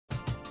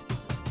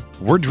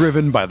We're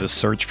driven by the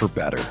search for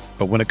better.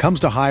 But when it comes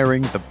to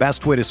hiring, the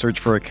best way to search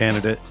for a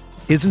candidate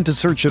isn't to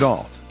search at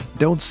all.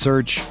 Don't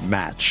search,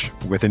 match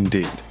with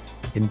Indeed.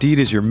 Indeed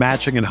is your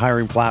matching and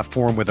hiring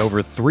platform with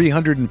over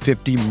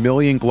 350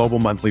 million global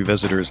monthly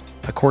visitors,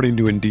 according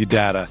to Indeed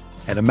data,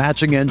 and a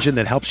matching engine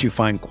that helps you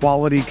find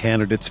quality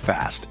candidates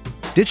fast.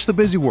 Ditch the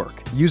busy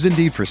work. Use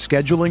Indeed for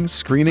scheduling,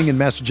 screening, and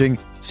messaging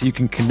so you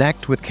can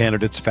connect with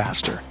candidates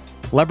faster.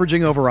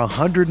 Leveraging over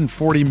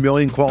 140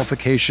 million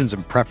qualifications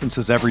and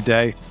preferences every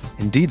day,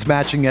 Indeed's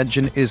matching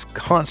engine is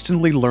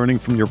constantly learning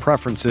from your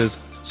preferences,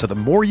 so the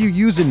more you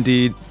use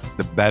Indeed,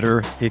 the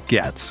better it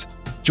gets.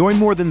 Join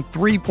more than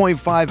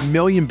 3.5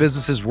 million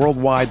businesses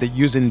worldwide that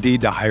use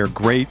Indeed to hire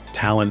great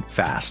talent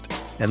fast.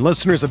 And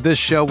listeners of this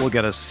show will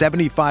get a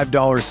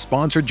 $75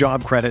 sponsored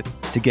job credit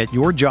to get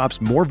your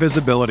jobs more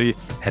visibility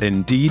at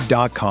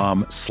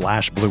Indeed.com/Blue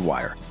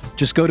Wire.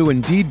 Just go to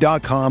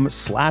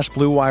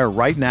Indeed.com/Blue Wire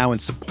right now and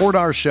support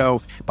our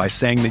show by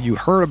saying that you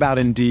heard about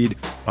Indeed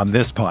on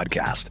this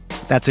podcast.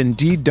 That's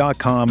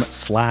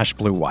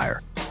Indeed.com/Blue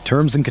Wire.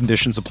 Terms and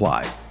conditions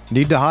apply.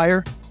 Need to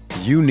hire?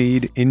 You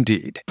need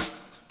Indeed.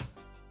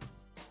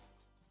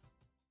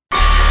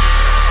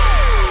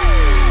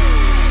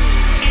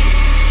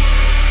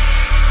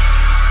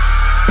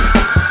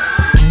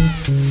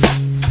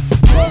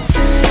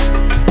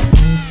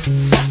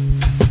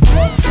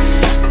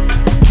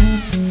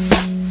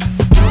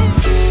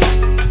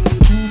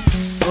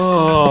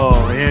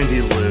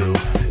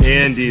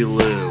 Andy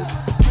Lou.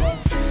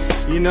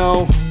 You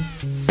know,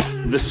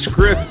 the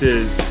script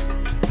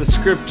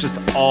just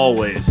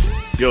always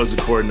goes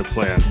according to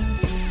plan.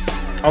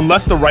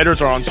 Unless the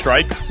writers are on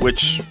strike,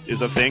 which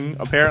is a thing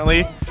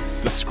apparently,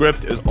 the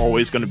script is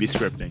always going to be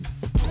scripting.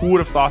 Who would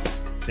have thought,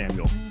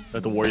 Samuel,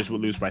 that the Warriors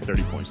would lose by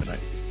 30 points tonight?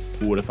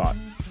 Who would have thought?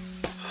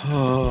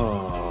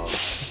 Oh.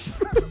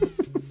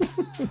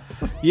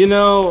 You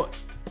know,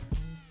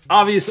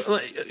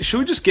 obviously, should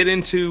we just get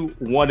into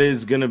what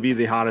is going to be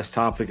the hottest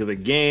topic of the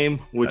game,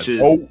 which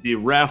is the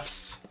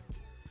refs?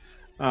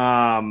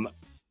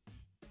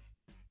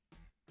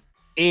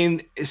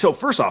 And so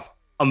first off,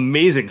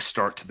 amazing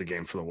start to the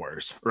game for the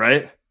Warriors,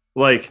 right?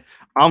 Like,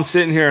 I'm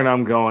sitting here and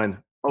I'm going,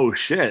 oh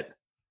shit,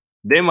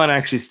 they might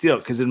actually steal it.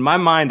 Because in my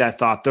mind, I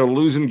thought they're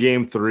losing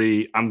game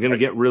 3. I'm going to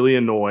get really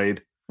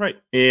annoyed. Right.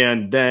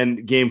 And then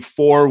game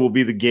 4 will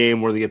be the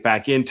game where they get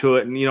back into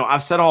it. And, you know,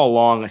 I've said all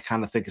along, I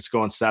kind of think it's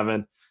going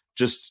 7.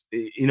 Just,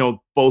 you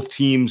know, both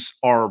teams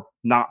are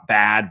not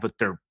bad, but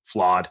they're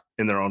flawed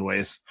in their own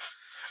ways.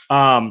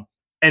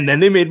 And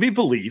then they made me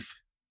believe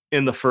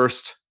in the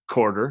first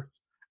quarter,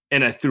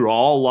 and I threw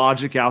all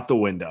logic out the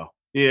window.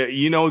 Yeah,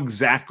 you know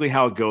exactly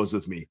how it goes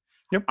with me.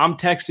 Yep. I'm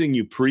texting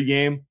you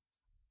pregame.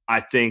 I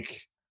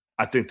think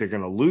they're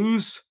going to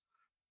lose,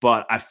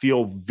 but I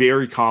feel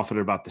very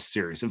confident about the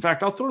series. In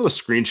fact, I'll throw the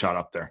screenshot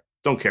up there.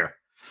 Don't care.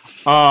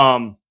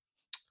 And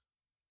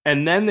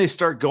then they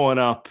start going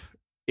up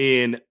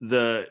in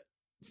the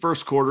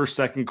first quarter,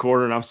 second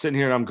quarter, and I'm sitting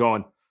here and I'm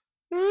going,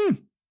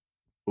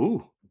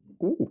 ooh.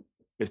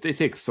 If they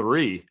take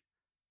 3,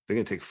 they're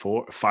going to take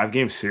 5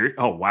 game series.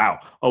 Oh,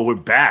 wow. Oh, we're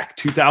back.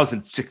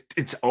 2006.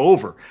 It's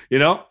over, you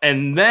know?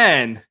 And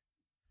then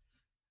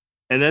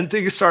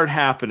things start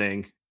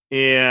happening.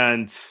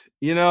 And,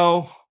 you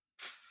know,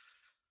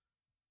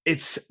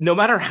 it's no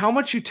matter how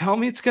much you tell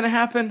me it's going to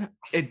happen,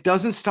 it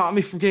doesn't stop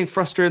me from getting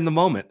frustrated in the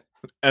moment.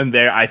 And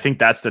there, I think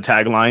that's the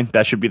tagline.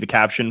 That should be the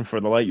caption for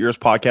the Light Years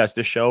podcast.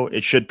 This show,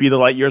 it should be the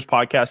Light Years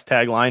podcast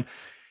tagline.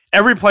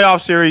 Every playoff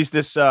series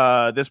this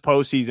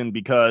postseason,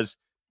 because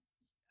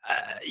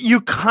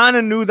you kind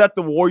of knew that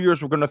the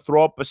Warriors were going to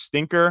throw up a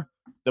stinker.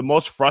 The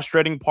most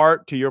frustrating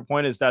part, to your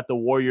point, is that the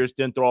Warriors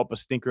didn't throw up a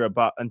stinker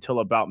until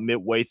about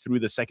midway through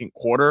the second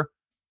quarter.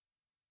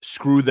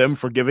 Screw them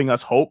for giving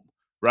us hope,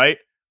 right?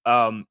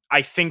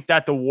 I think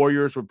that the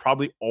Warriors were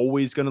probably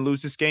always going to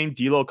lose this game.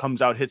 D'Lo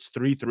comes out, hits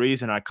 3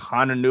 threes, and I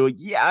kind of knew,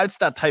 it's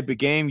that type of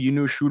game. You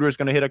knew Shooter's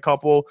going to hit a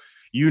couple.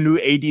 You knew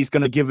AD's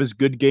going to give his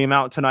good game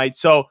out tonight.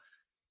 So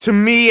to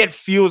me, it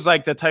feels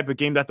like the type of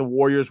game that the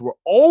Warriors were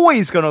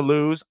always going to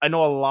lose. I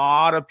know a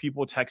lot of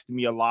people texted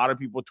me. A lot of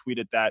people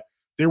tweeted that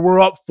they were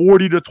up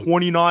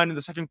 40-29 in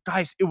the second.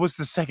 Guys, it was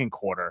the second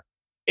quarter.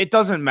 It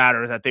doesn't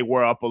matter that they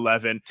were up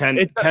 11.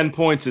 10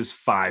 points is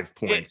 5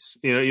 points.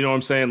 You know what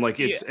I'm saying? Like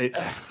it's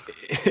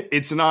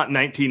not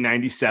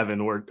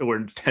 1997 where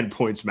 10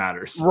 points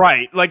matters.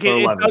 Right. Like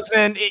it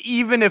doesn't,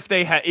 even if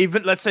they had,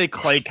 even let's say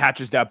Clay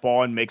catches that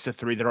ball and makes a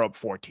 3, they're up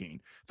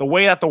 14. The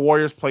way that the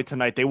Warriors played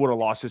tonight, they would have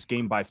lost this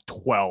game by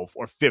 12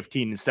 or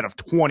 15 instead of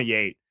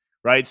 28.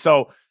 Right.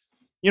 So,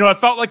 you know, it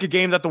felt like a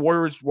game that the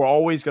Warriors were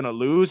always going to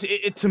lose.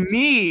 To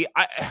me,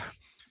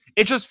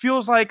 it just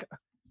feels like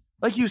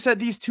you said,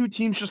 these two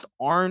teams just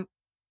aren't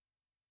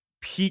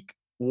peak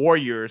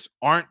Warriors,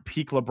 aren't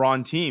peak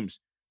LeBron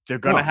teams. They're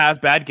going to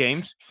have bad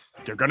games.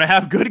 They're going to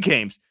have good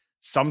games.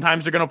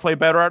 Sometimes they're going to play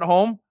better at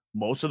home.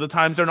 Most of the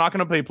times they're not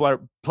going to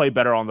play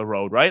better on the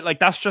road, right? Like,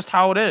 that's just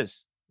how it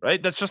is,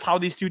 right? That's just how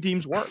these two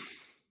teams work.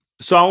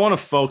 So I want to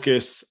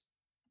focus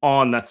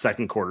on that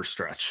second quarter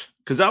stretch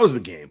because that was the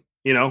game,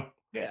 you know?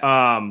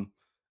 Yeah.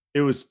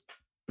 It was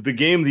the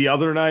game the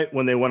other night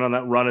when they went on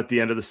that run at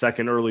the end of the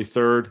second, early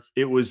third.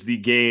 It was the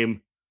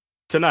game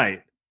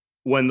tonight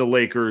when the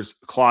Lakers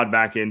clawed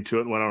back into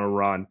it and went on a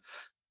run.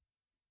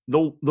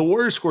 The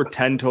Warriors scored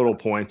 10 total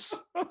points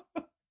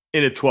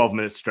in a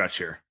 12-minute stretch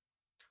here.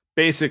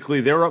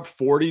 Basically, they were up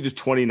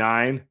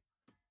 40-29,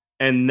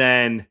 and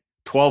then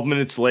 12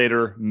 minutes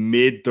later,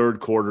 mid-third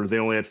quarter, they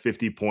only had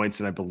 50 points,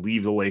 and I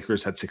believe the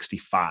Lakers had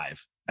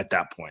 65 at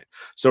that point.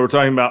 So we're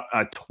talking about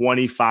a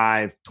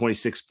 25,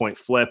 26-point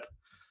flip.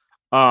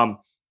 And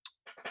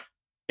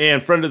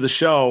friend of the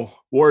show,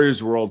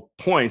 Warriors World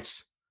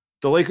points,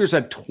 the Lakers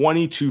had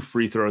 22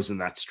 free throws in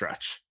that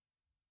stretch.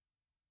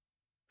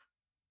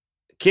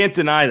 Can't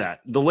deny that.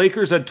 The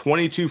Lakers had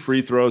 22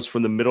 free throws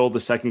from the middle of the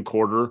second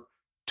quarter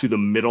to the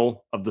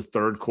middle of the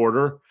third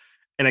quarter.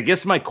 And I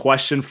guess my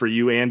question for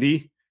you,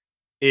 Andy,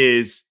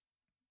 is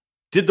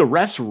did the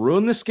refs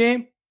ruin this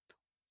game?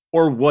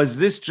 Or was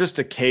this just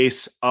a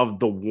case of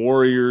the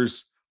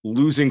Warriors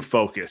losing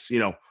focus?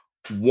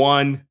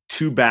 1,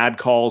 2 bad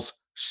calls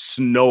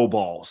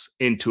snowballs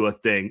into a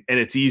thing. And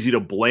it's easy to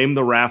blame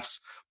the refs.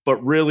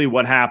 But really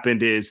what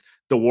happened is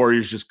the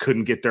Warriors just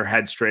couldn't get their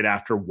head straight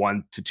after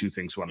 1 to 2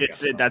 things went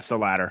against them. That's the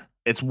latter.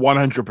 It's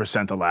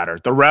 100% the latter.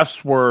 The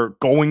refs were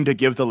going to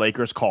give the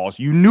Lakers calls.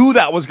 You knew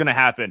that was going to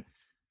happen.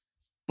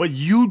 But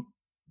you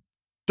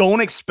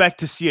don't expect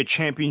to see a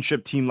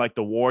championship team like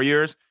the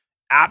Warriors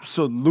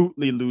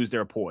absolutely lose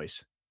their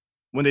poise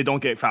when they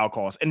don't get foul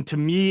calls. And to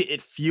me,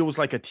 it feels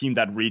like a team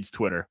that reads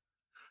Twitter.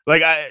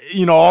 Like,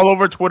 all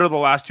over Twitter the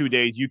last 2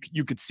 days,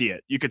 you could see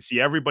it. You could see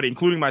everybody,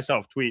 including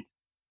myself, tweet.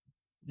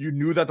 You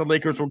knew that the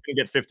Lakers were going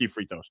to get 50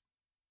 free throws.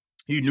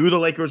 You knew the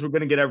Lakers were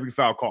going to get every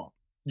foul call.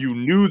 You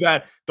knew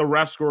that the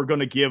refs were going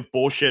to give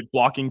bullshit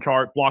block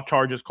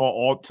charges call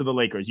all to the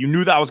Lakers. You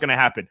knew that was going to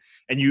happen.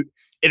 And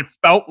it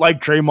felt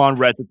like Draymond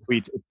read the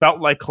tweets. It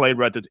felt like Clay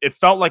read it. It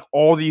felt like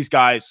all these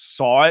guys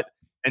saw it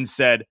and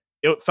said,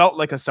 it felt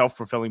like a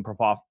self-fulfilling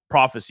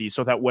prophecy,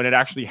 so that when it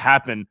actually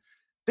happened,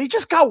 they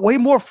just got way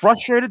more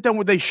frustrated than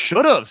what they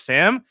should have,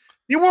 Sam.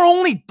 They were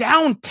only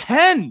down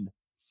 10.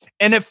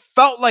 And it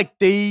felt like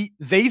they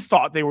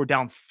thought they were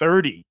down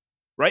 30,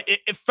 right?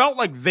 It felt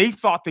like they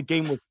thought the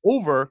game was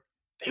over.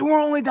 They were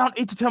only down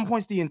 8 to 10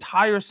 points the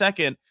entire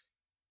second.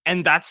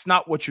 And that's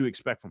not what you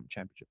expect from a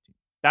championship team.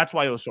 That's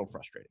why it was so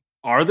frustrating.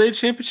 Are they a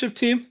championship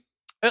team?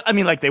 I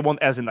mean, they won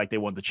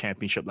the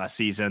championship last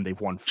season.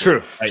 They've won 4.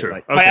 True, right? true.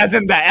 Okay. As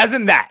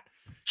in that.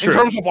 Sure. In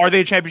terms of, are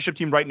they a championship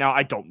team right now?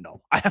 I don't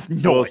know. I have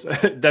no idea.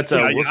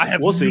 I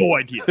have no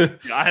idea.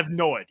 I have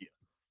no idea.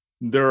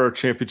 There are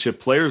championship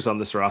players on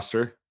this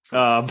roster.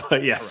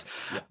 But yes,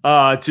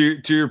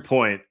 to your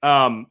point,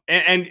 and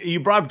you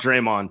brought up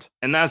Draymond,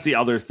 and that's the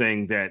other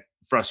thing that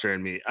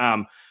frustrated me.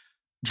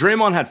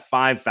 Draymond had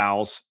 5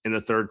 fouls in the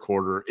third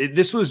quarter.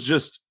 This was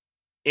just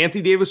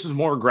Anthony Davis was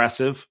more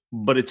aggressive,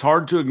 but it's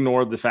hard to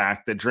ignore the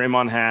fact that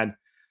Draymond had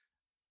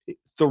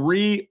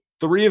three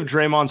of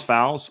Draymond's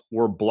fouls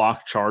were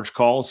block charge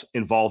calls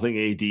involving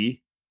AD.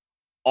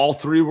 All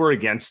 3 were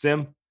against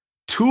him.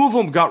 2 of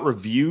them got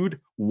reviewed.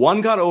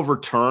 1 got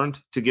overturned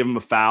to give him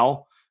a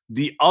foul.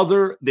 The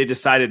other, they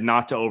decided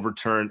not to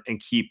overturn and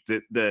keep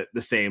the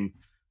same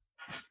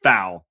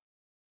foul.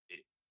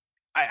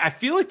 I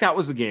feel like that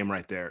was the game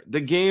right there.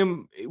 The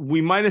game,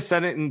 we might have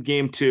said it in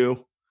game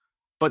 2,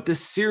 but this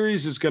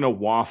series is going to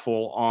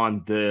waffle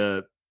on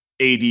the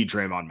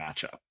AD-Draymond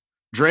matchup.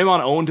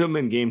 Draymond owned him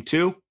in game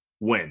 2,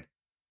 win.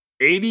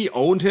 AD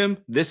owned him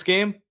this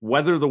game,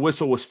 whether the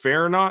whistle was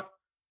fair or not,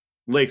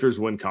 Lakers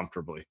win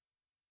comfortably.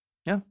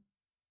 Yeah.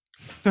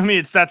 I mean,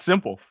 it's that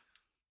simple.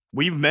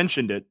 We've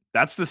mentioned it.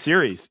 That's the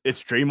series.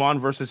 It's Draymond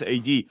versus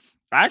AD. I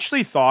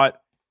actually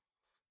thought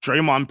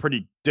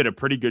Draymond did a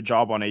pretty good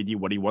job on AD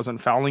when he wasn't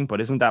fouling,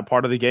 but isn't that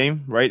part of the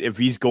game, right? If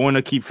he's going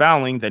to keep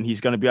fouling, then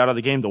he's going to be out of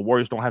the game. The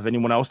Warriors don't have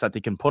anyone else that they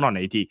can put on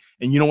AD.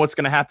 And you know what's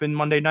going to happen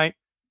Monday night?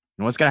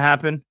 You know what's going to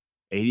happen?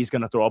 AD's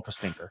going to throw up a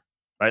stinker,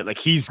 right? Like,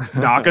 he's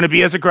not going to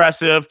be as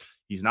aggressive.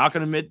 He's not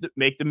going to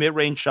make the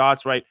mid-range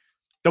shots, right?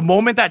 The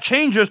moment that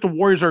changes, the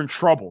Warriors are in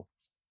trouble.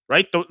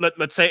 Right?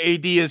 Let's say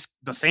AD is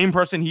the same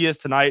person he is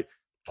tonight,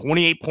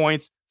 28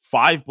 points,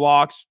 5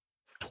 blocks,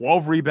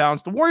 12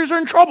 rebounds. The Warriors are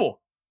in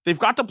trouble. They've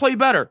got to play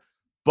better.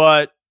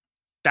 But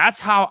that's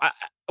how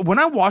when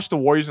I watch the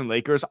Warriors and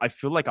Lakers, I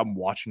feel like I'm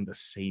watching the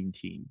same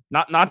team.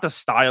 Not the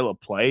style of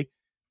play,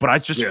 but I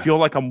just feel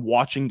like I'm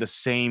watching the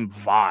same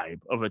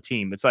vibe of a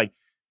team. It's like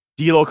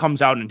D'Lo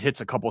comes out and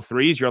hits a couple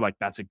threes, you're like,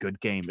 that's a good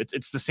game.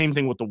 It's the same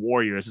thing with the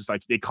Warriors. It's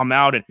like they come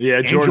out and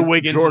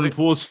Jordan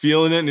Poole's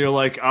feeling it, and you're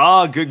like,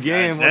 good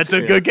game. That's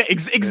a good game.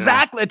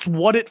 Exactly. It's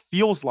what it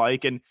feels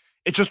like, and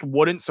it just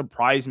wouldn't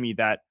surprise me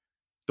that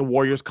the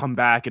Warriors come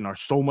back and are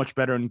so much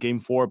better in game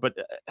 4. But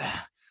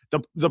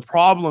the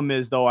problem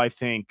is, though, I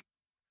think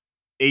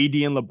AD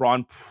and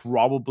LeBron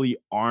probably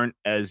aren't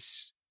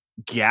as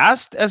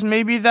gassed as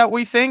maybe that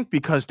we think,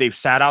 because they've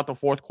sat out the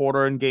fourth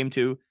quarter in game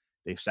 2.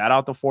 They've sat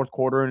out the fourth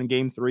quarter in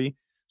game 3.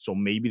 So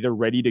maybe they're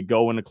ready to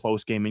go in a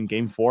close game in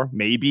game 4.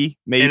 Maybe.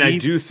 And I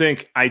do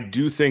think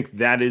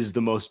that is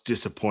the most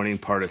disappointing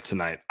part of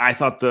tonight. I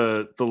thought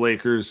the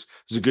Lakers,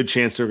 there's a good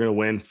chance they're going to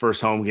win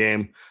first home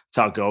game. That's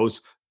how it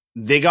goes.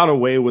 They got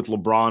away with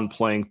LeBron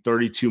playing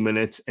 32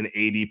 minutes and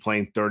AD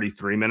playing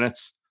 33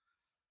 minutes.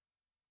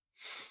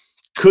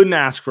 Couldn't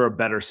ask for a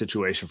better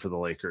situation for the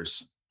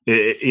Lakers.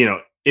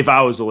 If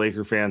I was a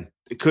Laker fan,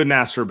 couldn't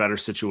ask for a better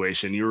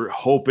situation. You were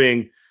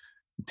hoping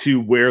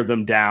to wear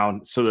them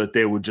down so that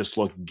they would just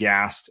look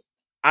gassed.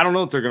 I don't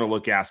know if they're going to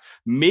look gassed.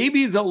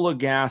 Maybe they'll look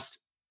gassed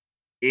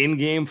in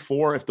game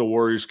 4 if the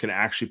Warriors can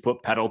actually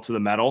put pedal to the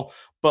metal.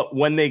 But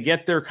when they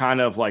get their kind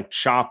of like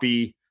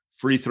choppy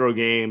free throw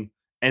game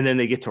and then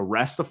they get to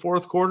rest the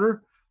fourth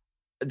quarter,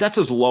 that's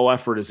as low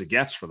effort as it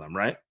gets for them,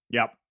 right?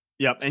 Yep.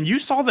 And you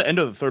saw the end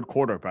of the third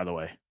quarter, by the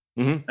way.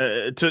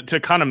 To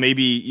kind of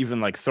maybe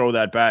even like throw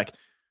that back.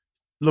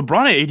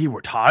 LeBron and AD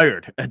were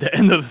tired at the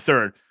end of the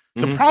third.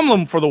 The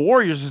problem for the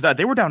Warriors is that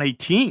they were down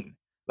 18.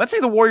 Let's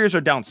say the Warriors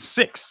are down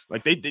 6.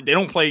 Like they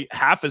don't play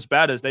half as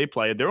bad as they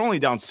play. They're only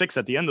down 6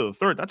 at the end of the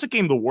third. That's a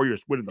game the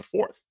Warriors win in the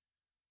fourth.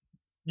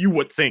 You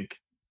would think.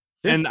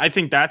 Yeah. And I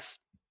think that's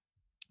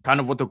kind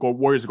of what the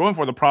Warriors are going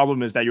for. The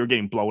problem is that you're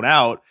getting blown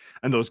out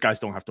and those guys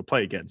don't have to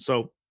play again.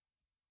 So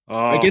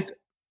I get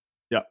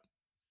yeah.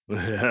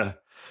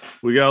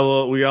 We got a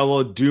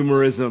little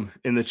doomerism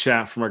in the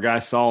chat from our guy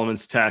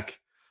Solomon's Tech.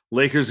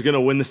 Lakers are going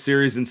to win the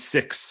series in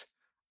 6.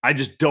 I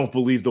just don't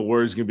believe the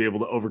Warriors are going to be able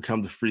to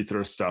overcome the free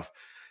throw stuff.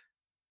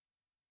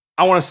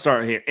 I want to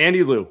start here.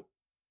 Andy Lou,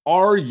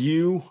 are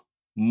you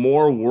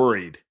more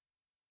worried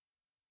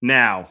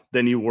now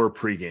than you were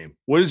pregame?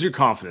 What is your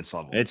confidence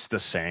level? It's the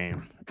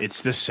same.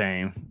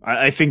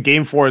 I think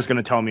game 4 is going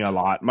to tell me a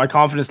lot. My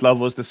confidence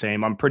level is the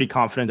same. I'm pretty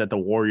confident that the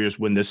Warriors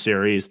win this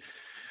series.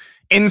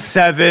 In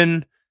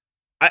 7,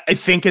 I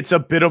think it's a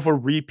bit of a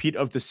repeat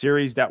of the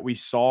series that we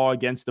saw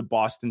against the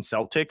Boston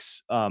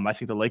Celtics. I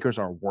think the Lakers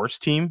are a worse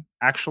team,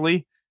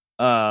 actually.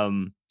 But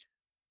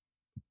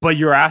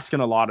you're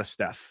asking a lot of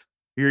Steph.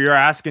 You're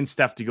asking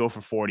Steph to go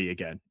for 40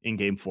 again in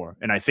game 4.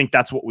 And I think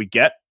that's what we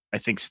get. I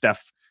think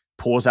Steph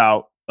pulls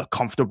out a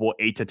comfortable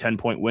 8 to 10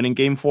 point win in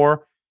game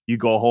 4. You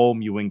go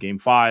home, you win game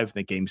 5,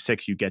 then game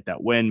 6, you get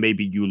that win.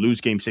 Maybe you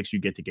lose game 6, you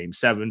get to game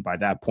 7. By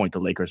that point, the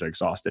Lakers are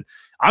exhausted.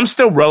 I'm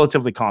still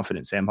relatively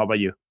confident, Sam. How about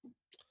you?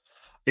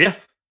 Yeah,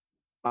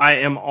 I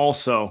am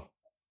also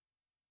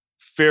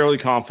fairly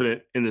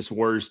confident in this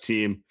Warriors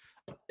team.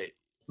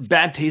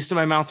 Bad taste in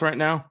my mouth right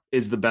now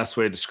is the best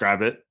way to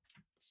describe it.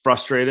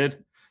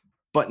 Frustrated,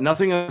 but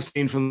nothing I've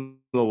seen from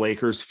the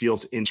Lakers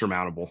feels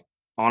insurmountable.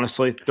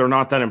 Honestly, they're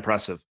not that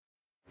impressive.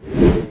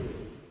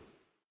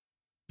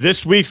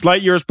 This week's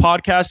Light Years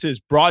podcast is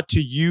brought to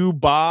you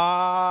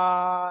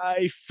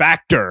by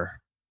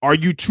Factor. Are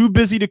you too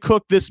busy to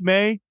cook this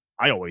May?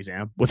 I always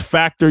am. With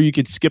Factor, you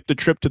can skip the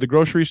trip to the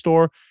grocery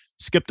store,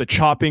 skip the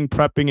chopping,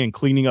 prepping, and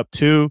cleaning up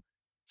too.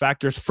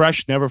 Factor's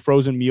fresh, never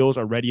frozen meals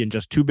are ready in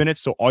just 2 minutes,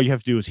 so all you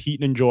have to do is heat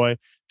and enjoy,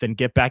 then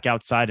get back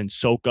outside and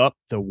soak up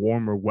the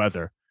warmer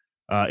weather.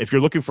 If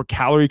you're looking for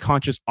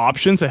calorie-conscious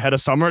options ahead of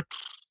summer,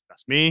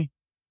 that's me.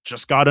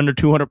 Just got under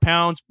 200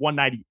 pounds,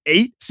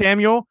 198,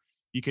 Samuel.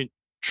 You can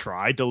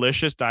try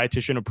delicious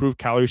dietitian-approved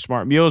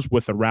calorie-smart meals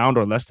with around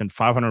or less than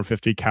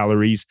 550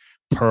 calories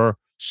per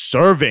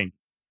serving.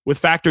 With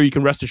Factor, you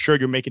can rest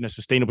assured you're making a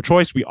sustainable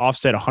choice. We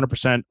offset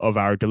 100% of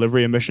our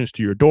delivery emissions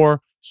to your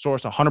door,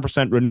 source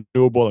 100%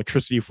 renewable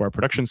electricity for our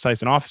production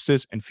sites and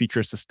offices, and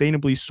feature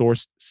sustainably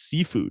sourced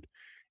seafood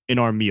in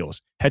our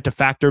meals. Head to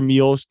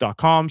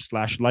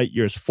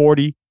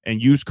factormeals.com/lightyears40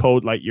 and use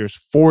code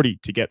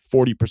lightyears40 to get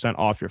 40%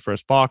 off your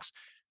first box.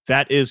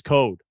 That is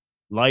code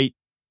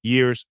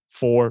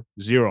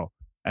lightyears40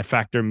 at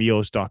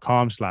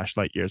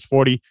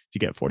factormeals.com/lightyears40 to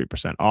get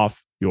 40%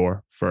 off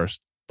your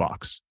first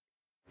box.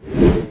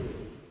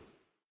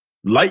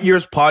 Light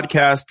Years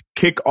podcast,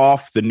 kick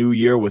off the new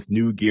year with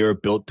new gear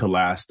built to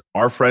last.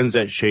 Our friends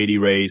at Shady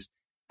Rays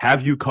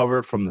have you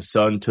covered from the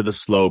sun to the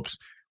slopes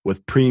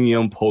with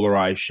premium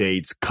polarized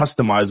shades,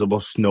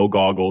 customizable snow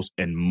goggles,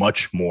 and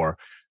much more.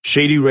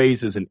 Shady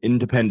Rays is an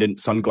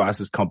independent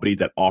sunglasses company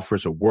that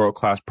offers a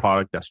world-class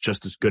product that's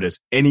just as good as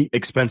any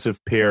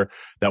expensive pair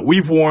that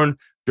we've worn,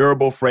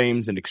 durable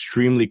frames, and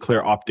extremely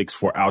clear optics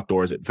for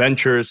outdoors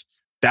adventures.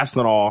 That's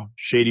not all.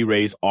 Shady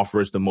Rays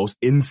offers the most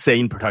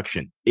insane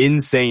protection in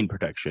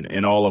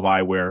all of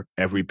eyewear.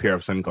 Every pair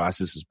of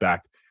sunglasses is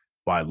backed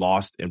by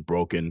lost and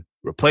broken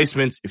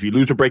replacements. If you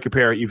lose or break a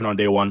pair, even on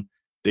day one,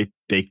 they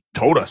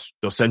told us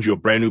they'll send you a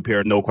brand new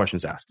pair, no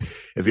questions asked.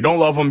 If you don't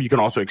love them, you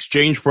can also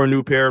exchange for a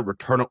new pair,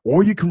 return them,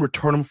 or you can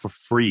return them for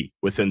free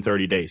within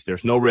 30 days.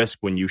 There's no risk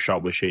when you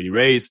shop with Shady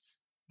Rays.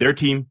 Their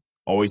team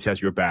always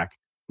has your back.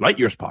 Light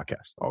Years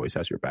podcast always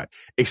has your back.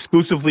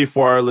 Exclusively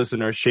for our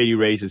listeners, Shady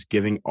Rays is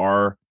giving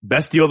our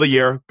best deal of the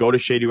year. Go to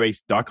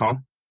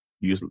shadyrays.com.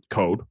 Use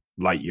code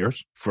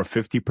LIGHTYEARS for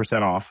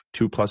 50% off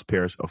 2+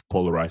 pairs of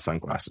polarized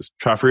sunglasses.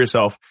 Try for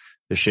yourself.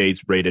 The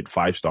shades rated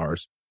 5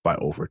 stars by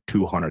over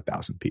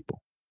 200,000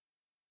 people.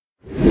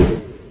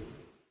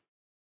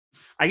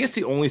 I guess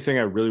the only thing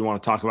I really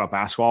want to talk about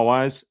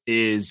basketball-wise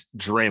is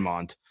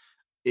Draymond.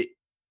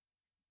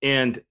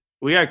 And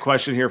we got a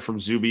question here from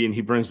Zuby, and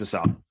he brings this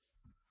up.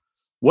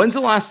 When's the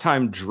last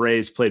time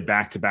Dre's played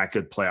back-to-back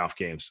good playoff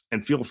games?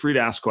 And feel free to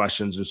ask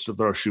questions. Just to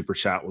throw a super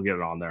chat. We'll get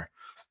it on there.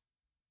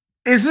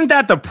 Isn't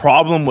that the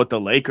problem with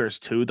the Lakers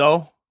too,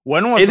 though?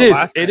 When was it the is?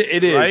 last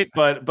It time, right? is.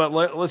 But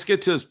let's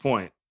get to this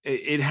point.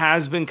 It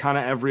has been kind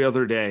of every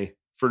other day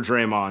for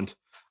Draymond,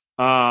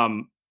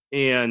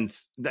 and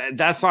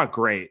that's not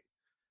great.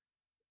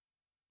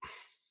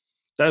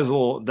 That is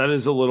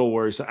a little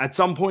worrisome. At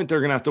some point,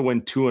 they're gonna have to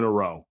win 2 in a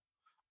row.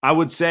 I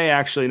would say,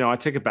 actually, no, I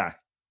take it back.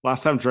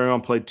 Last time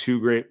Draymond played 2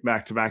 great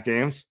back-to-back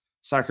games,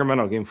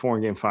 Sacramento, game 4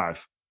 and game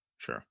 5.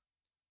 Sure.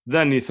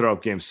 Then you throw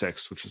up game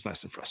 6, which is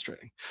nice and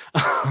frustrating.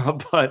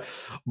 but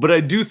I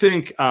do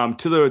think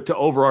to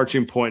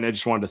overarching point, I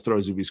just wanted to throw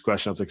Zuby's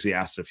question up there because he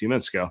asked it a few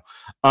minutes ago.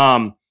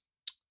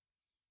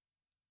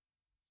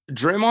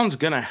 Draymond's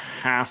going to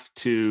have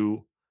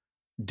to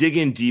dig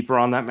in deeper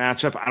on that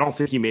matchup. I don't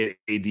think he made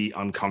AD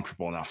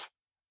uncomfortable enough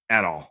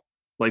at all.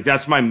 Like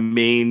that's my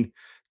main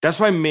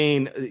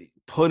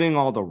putting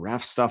all the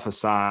ref stuff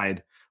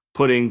aside,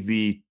 putting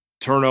the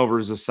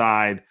turnovers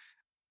aside.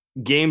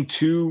 Game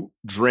 2,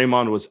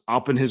 Draymond was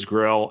up in his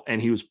grill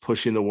and he was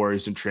pushing the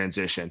Warriors in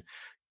transition.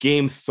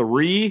 Game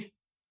 3,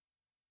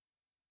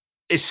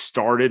 it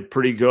started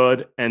pretty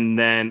good and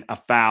then a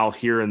foul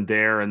here and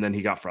there, and then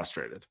he got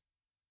frustrated.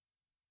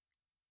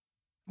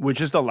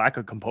 Which is the lack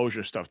of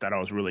composure stuff that I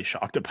was really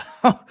shocked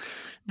about.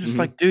 Just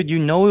like, dude, you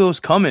know it was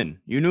coming.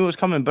 You knew it was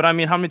coming. But I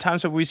mean, how many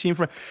times have we seen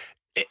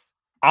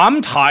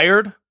I'm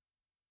tired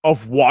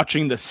of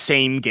watching the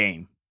same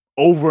game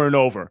over and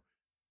over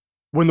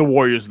when the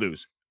Warriors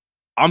lose.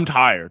 I'm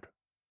tired,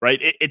 right?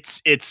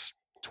 It's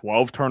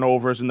 12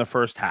 turnovers in the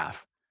first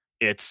half.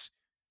 It's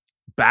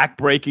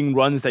back-breaking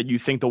runs that you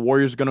think the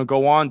Warriors are going to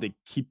go on to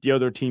keep the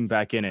other team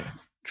back in it.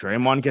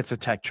 Draymond gets a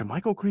tech.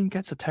 Jermichael Green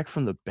gets a tech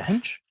from the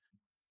bench.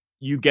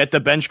 You get the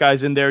bench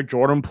guys in there.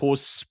 Jordan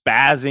Poole's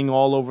spazzing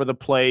all over the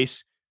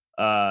place.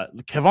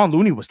 Kevon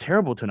Looney was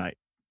terrible tonight.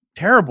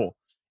 Terrible.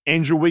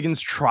 Andrew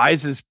Wiggins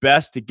tries his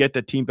best to get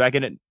the team back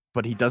in it,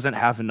 but he doesn't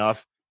have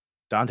enough.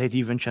 Dante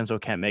DiVincenzo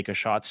can't make a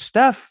shot.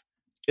 Steph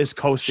is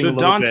coasting a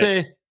little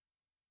bit.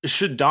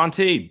 Should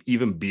Dante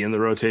even be in the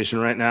rotation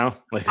right now?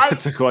 Like,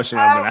 that's a question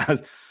I've been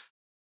asked.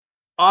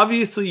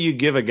 Obviously, you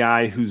give a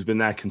guy who's been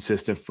that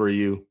consistent for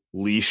you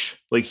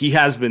leash. Like, he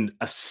has been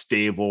a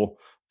staple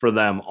for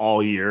them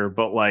all year,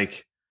 but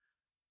like,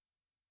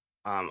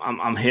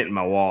 I'm hitting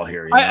my wall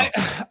here. You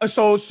know?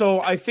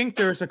 So I think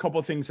there's a couple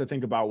of things to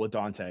think about with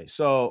Dante.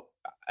 So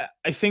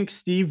I think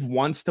Steve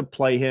wants to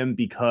play him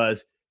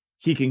because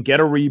he can get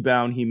a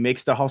rebound, he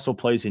makes the hustle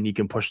plays, and he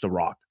can push the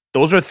rock.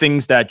 Those are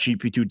things that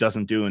GP2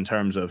 doesn't do in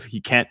terms of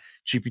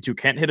GP2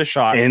 can't hit a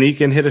shot. And he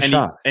can hit a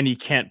shot. And he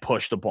can't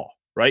push the ball,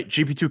 right?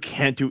 GP2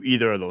 can't do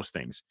either of those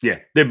things. Yeah.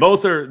 They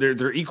both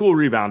they're equal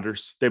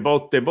rebounders. They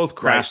both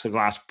crash the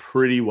glass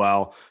pretty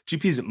well.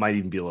 GPs might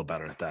even be a little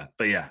better at that.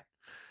 But yeah.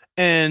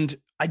 And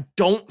I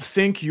don't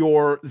think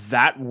you're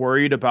that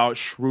worried about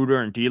Schroeder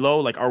and D'Lo.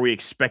 Like, are we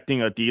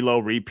expecting a D'Lo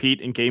repeat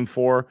in game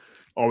 4?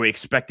 Are we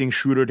expecting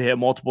Schroeder to hit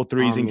multiple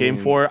threes in game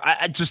 4?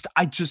 I just,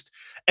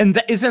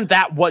 and isn't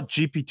that what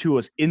GP2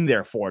 is in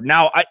there for?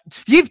 Now,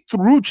 Steve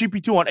threw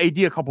GP2 on AD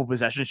a couple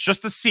possessions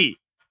just to see,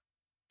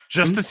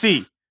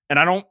 and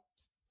I don't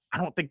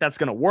think that's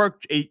gonna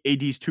work.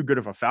 AD's too good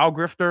of a foul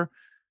grifter.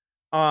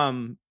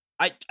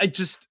 I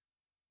just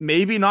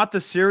maybe not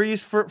the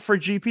series for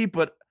GP,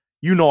 but.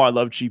 You know I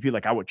love GP.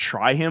 Like, I would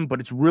try him, but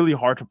it's really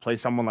hard to play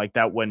someone like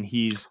that when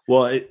he's...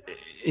 Well,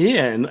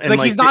 and like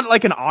he's not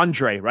like an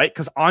Andre, right?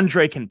 Because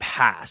Andre can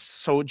pass.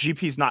 So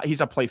GP's not...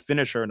 He's a play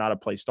finisher, not a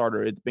play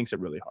starter. It makes it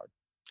really hard.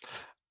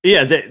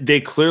 Yeah,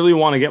 they clearly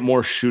want to get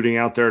more shooting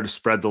out there to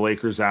spread the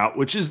Lakers out,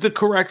 which is the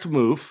correct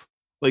move,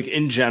 like,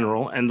 in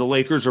general. And the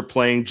Lakers are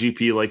playing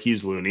GP like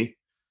he's Looney.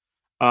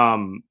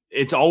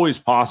 It's always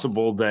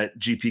possible that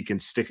GP can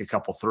stick a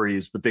couple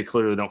threes, but they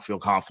clearly don't feel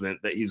confident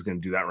that he's going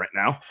to do that right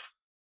now.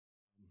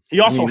 He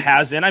also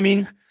hasn't. I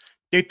mean,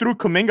 they threw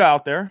Kuminga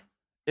out there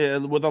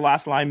with the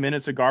last 9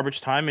 minutes of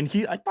garbage time, and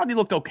I thought he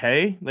looked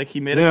okay. Like,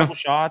 he made a couple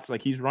shots.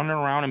 Like, he's running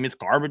around. I mean, it's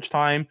garbage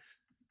time.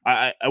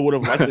 I would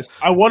have liked this.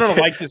 I would have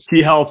liked this.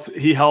 He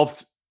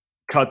helped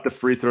cut the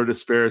free throw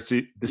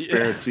disparity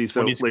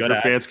so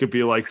Laker fans could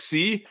be like,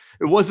 see,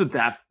 it wasn't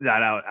that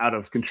out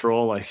of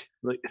control.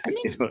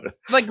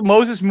 Like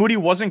Moses Moody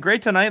wasn't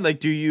great tonight. Like,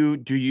 do you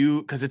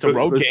because it's a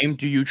road game,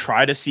 do you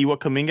try to see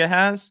what Kuminga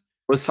has?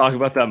 Let's talk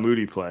about that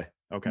Moody play.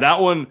 Okay. That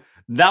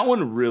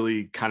one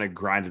really kind of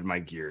grinded my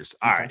gears.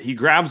 All right. He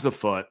grabs the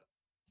foot,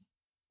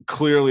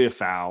 clearly a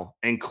foul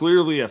and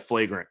clearly a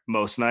flagrant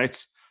most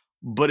nights.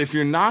 But if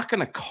you're not going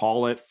to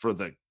call it for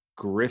the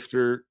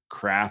grifter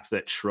crap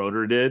that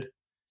Schroeder did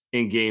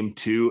in game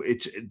 2,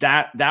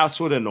 that's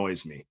what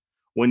annoys me.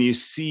 When you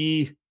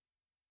see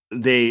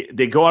they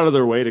go out of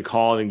their way to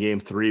call it in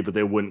game 3, but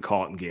they wouldn't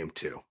call it in game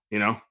 2, you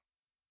know?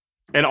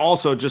 And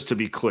also, just to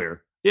be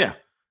clear, yeah,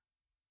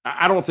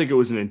 I don't think it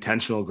was an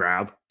intentional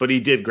grab, but he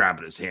did grab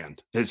at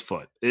his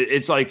foot.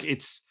 It's like,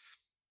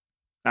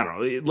 I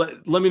don't know.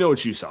 Let me know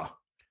what you saw.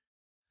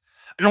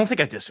 I don't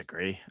think I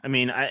disagree. I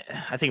mean,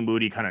 I think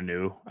Moody kind of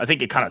knew. I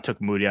think it kind of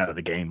took Moody out of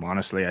the game,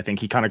 honestly. I think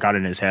he kind of got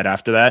in his head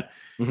after that.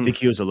 I think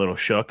he was a little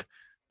shook.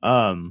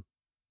 I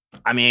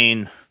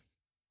mean,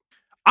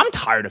 I'm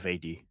tired of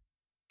AD.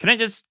 Can I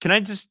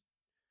just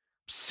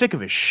sick of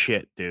his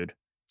shit, dude.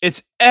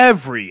 It's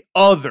every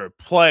other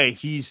play.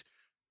 He's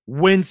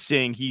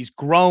wincing, he's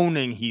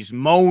groaning, he's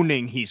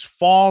moaning, he's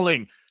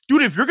falling.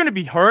 Dude, if you're going to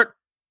be hurt,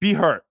 be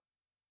hurt.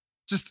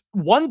 Just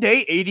one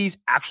day, AD's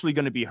actually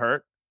going to be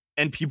hurt,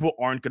 and people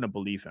aren't going to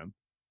believe him.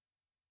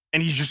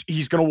 And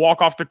he's going to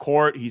walk off the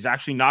court. He's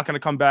actually not going to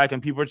come back,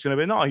 and people are just going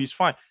to be, no, he's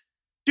fine.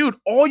 Dude,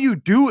 all you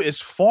do is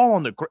fall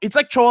on the ground. It's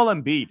like Joel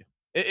Embiid.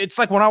 It's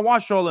like when I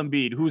watch Joel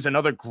Embiid, who's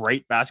another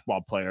great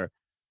basketball player,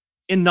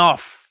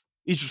 enough.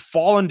 He's just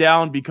falling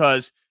down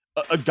because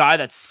a guy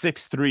that's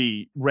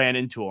 6'3" ran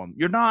into him.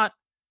 You're not.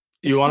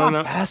 It's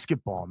not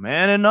basketball,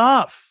 man.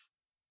 Enough.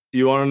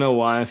 You want to know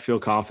why I feel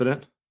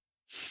confident?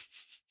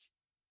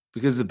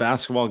 Because the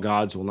basketball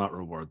gods will not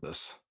reward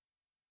this.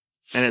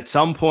 And at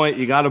some point,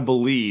 you got to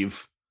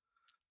believe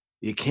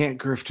you can't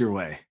grift your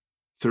way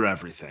through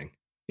everything.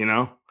 You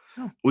know,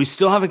 we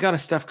still haven't got a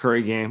Steph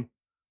Curry game.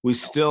 We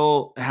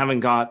still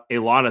haven't got a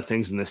lot of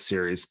things in this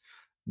series.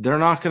 They're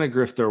not going to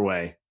grift their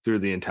way through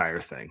the entire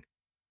thing.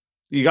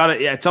 You got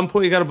to, at some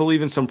point, you got to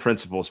believe in some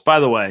principles. By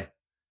the way,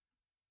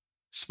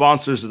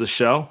 sponsors of the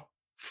show,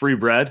 Free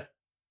Bread.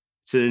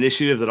 It's an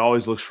initiative that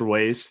always looks for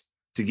ways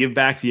to give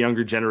back to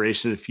younger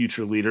generations of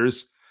future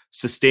leaders,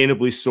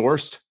 sustainably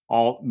sourced,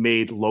 all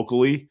made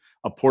locally.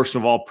 A portion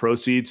of all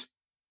proceeds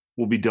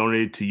will be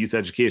donated to youth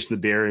education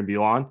in the Bay Area and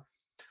beyond.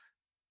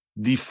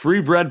 The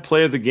Free Bread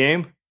play of the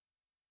game,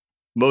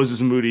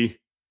 Moses Moody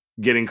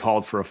getting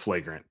called for a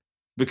flagrant.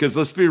 Because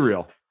let's be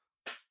real,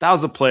 that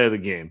was a play of the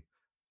game.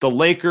 The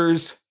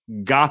Lakers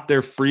got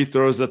their free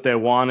throws that they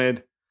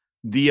wanted.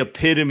 The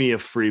epitome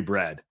of free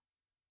bread.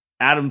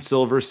 Adam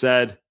Silver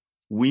said,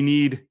 we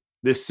need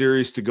this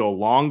series to go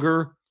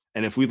longer.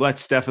 And if we let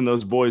Steph and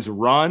those boys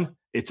run,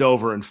 it's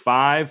over in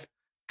 5.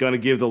 Going to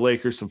give the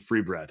Lakers some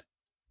free bread.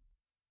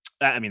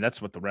 I mean,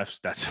 that's what the refs,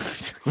 that's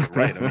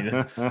right. I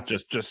mean,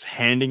 just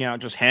handing out,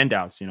 just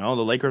handouts, you know,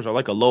 the Lakers are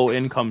like a low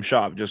income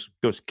shop. Just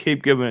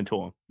keep giving it to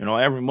them, you know,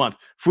 every month.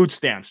 Food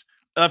stamps,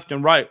 left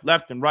and right.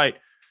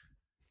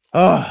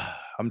 Oh,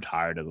 I'm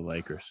tired of the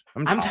Lakers.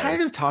 I'm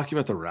tired of talking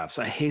about the refs.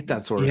 I hate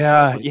that sort of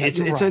stuff. Like,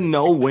 it's a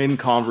no-win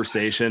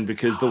conversation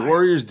because the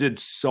Warriors did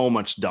so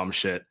much dumb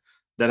shit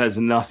that has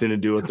nothing to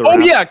do with the refs. Oh,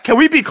 yeah. Can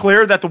we be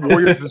clear that the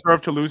Warriors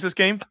deserve to lose this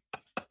game?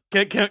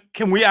 Can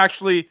we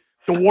actually...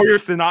 The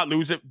Warriors did not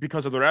lose it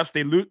because of the refs.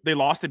 They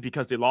lost it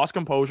because they lost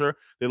composure.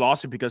 They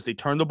lost it because they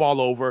turned the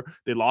ball over.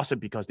 They lost it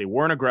because they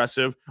weren't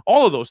aggressive.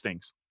 All of those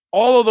things.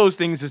 All of those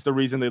things is the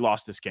reason they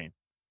lost this game.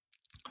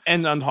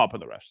 And on top of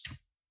the refs.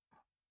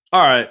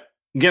 All right.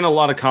 Getting a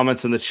lot of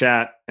comments in the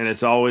chat, and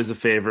it's always a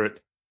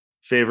favorite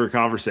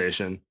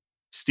conversation.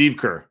 Steve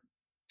Kerr.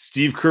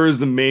 Steve Kerr is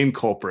the main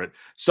culprit.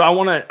 So I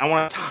want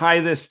to tie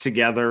this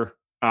together.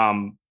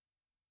 I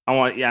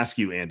want to ask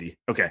you, Andy.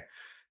 Okay.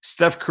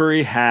 Steph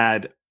Curry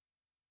had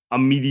a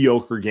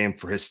mediocre game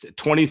for his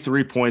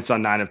 23 points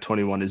on 9 of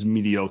 21 is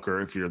mediocre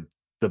if you're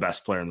the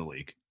best player in the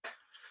league.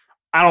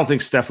 I don't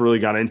think Steph really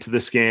got into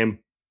this game.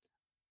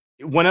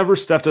 Whenever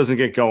Steph doesn't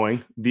get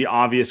going, the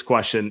obvious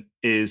question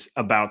is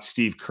about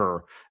Steve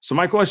Kerr. So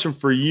my question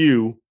for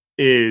you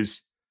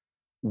is,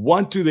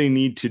 what do they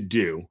need to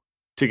do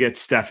to get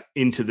Steph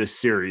into this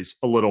series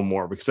a little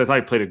more? Because I thought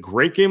he played a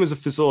great game as a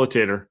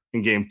facilitator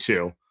in game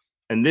 2.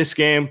 And this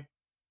game,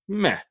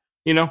 meh,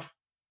 you know?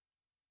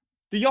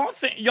 Do y'all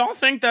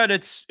think that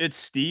it's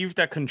Steve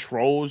that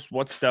controls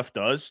what Steph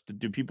does?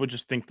 Do people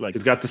just think like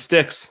he's got the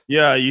sticks?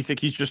 Yeah, you think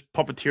he's just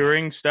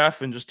puppeteering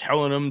Steph and just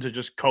telling him to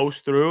just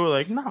coast through?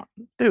 Like, no,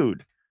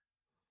 dude,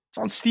 it's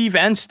on Steve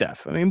and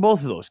Steph. I mean,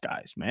 both of those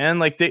guys, man.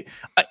 Like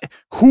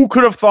who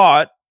could have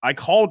thought? I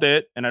called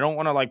it, and I don't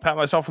want to like pat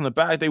myself on the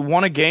back. They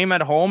won a game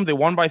at home. They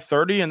won by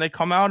 30, and they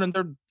come out and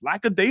they're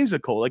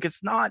lackadaisical. Like,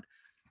 it's not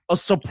a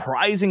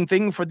surprising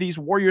thing for these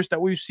Warriors that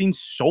we've seen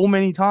so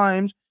many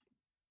times.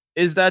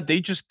 Is that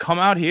they just come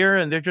out here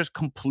and they're just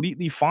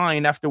completely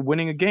fine after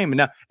winning a game.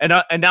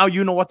 And now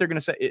you know what they're going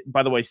to say.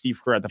 By the way, Steve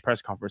Kerr at the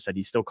press conference said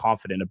he's still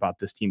confident about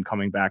this team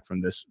coming back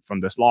from this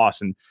loss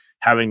and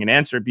having an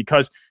answer,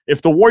 because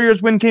if the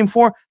Warriors win game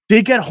 4,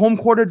 they get home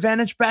court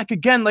advantage back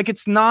again. Like,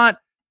 it's not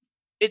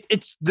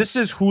this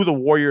is who the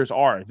Warriors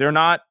are. They're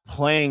not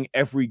playing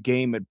every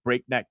game at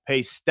breakneck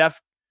pace. Steph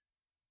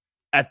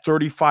at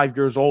 35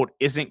 years old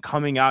isn't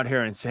coming out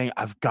here and saying,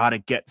 I've got to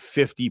get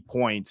 50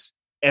 points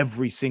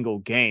every single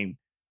game.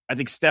 I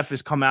think Steph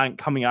is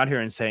coming out here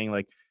and saying,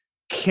 like,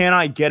 can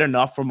I get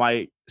enough for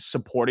my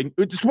supporting?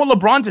 It's what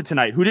LeBron did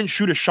tonight, who didn't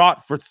shoot a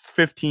shot for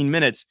 15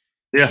 minutes.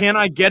 Yeah. Can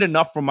I get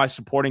enough from my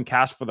supporting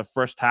cast for the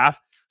first half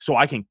so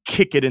I can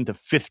kick it into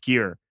 5th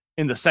gear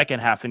in the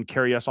second half and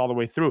carry us all the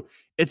way through?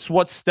 It's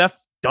what Steph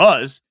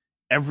does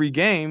every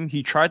game.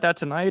 He tried that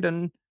tonight,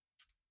 and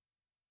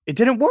It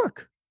didn't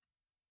work.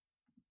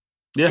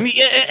 Yeah. I mean,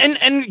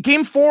 and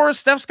game 4,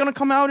 Steph's going to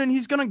come out and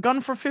he's going to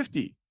gun for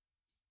 50.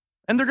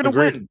 And they're going to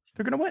win.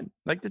 They're going to win.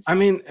 Like, it's, I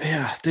mean,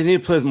 yeah, they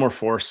need to play with more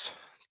force.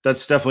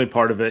 That's definitely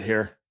part of it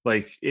here.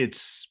 Like,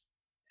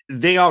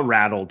 they got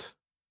rattled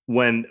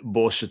when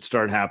bullshit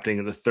started happening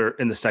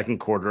in the second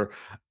quarter.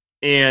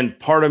 And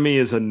part of me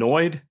is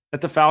annoyed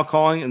at the foul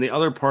calling. And the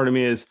other part of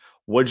me is,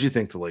 what do you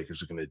think the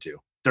Lakers are going to do?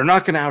 They're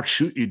not going to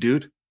outshoot you,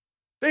 dude.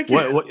 Thank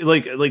you.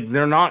 Like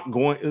they're not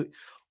going.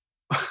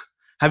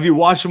 Have you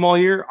watched them all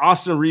year?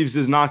 Austin Reeves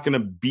is not going to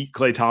beat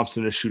Klay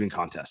Thompson in a shooting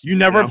contest. You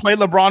never played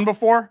LeBron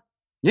before?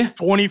 Yeah.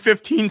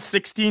 2015,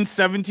 16,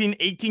 17,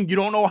 18. You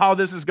don't know how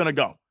this is going to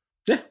go.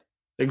 Yeah,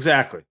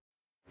 exactly.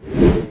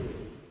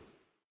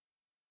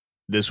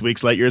 This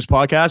week's Light Years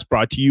podcast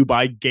brought to you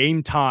by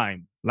Game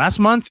Time. Last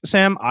month,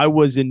 Sam, I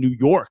was in New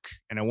York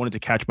and I wanted to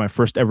catch my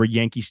first ever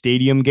Yankee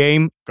Stadium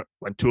game.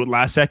 Went to it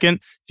last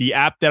second. The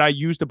app that I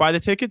used to buy the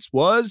tickets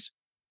was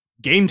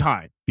Game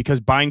Time,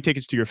 because buying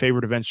tickets to your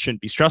favorite events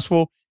shouldn't be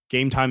stressful.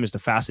 Game Time is the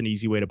fast and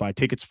easy way to buy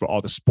tickets for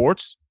all the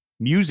sports,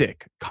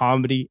 music,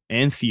 comedy,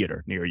 and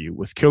theater near you.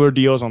 With killer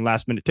deals on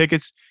last-minute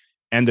tickets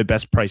and the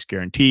best price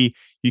guarantee,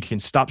 you can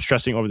stop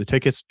stressing over the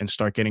tickets and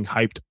start getting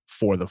hyped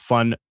for the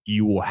fun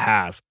you will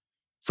have.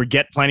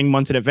 Forget planning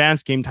months in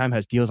advance. Game Time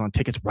has deals on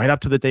tickets right up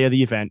to the day of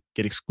the event.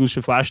 Get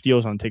exclusive flash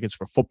deals on tickets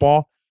for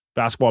football,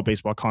 basketball,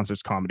 baseball,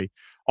 concerts, comedy,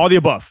 all the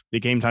above. The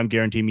Game Time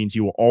guarantee means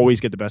you will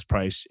always get the best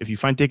price. If you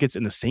find tickets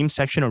in the same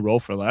section or row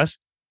for less,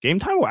 Game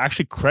Time will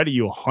actually credit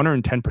you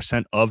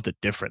 110% of the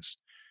difference.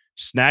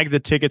 Snag the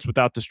tickets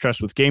without the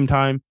stress with Game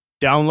Time.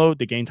 Download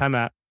the Game Time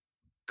app,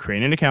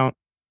 create an account,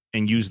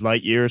 and use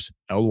Light Years,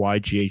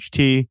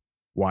 LYGHTYERS,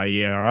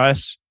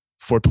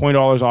 for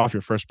 $20 off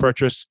your first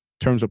purchase.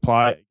 Terms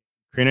apply.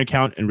 Create an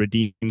account and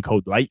redeem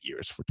code Light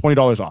Years for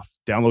 $20 off.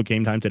 Download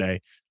Game Time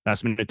today.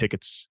 Last minute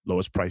tickets,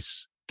 lowest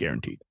price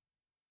guaranteed.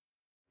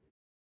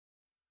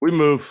 We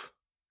move.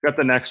 Got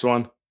the next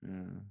one.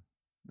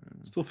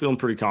 Still feeling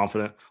pretty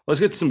confident. Let's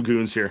get some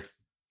goons here.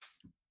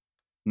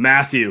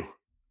 Matthew,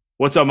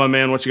 what's up, my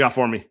man? What you got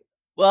for me?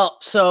 Well,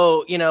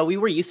 so, we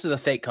were used to the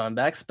fake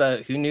comebacks,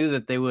 but who knew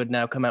that they would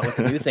now come out with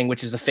a new thing,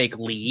 which is a fake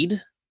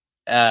lead.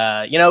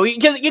 Because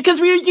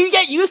you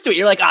get used to it.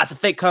 You're like, it's a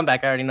fake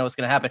comeback. I already know what's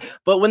going to happen.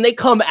 But when they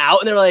come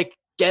out and they're like,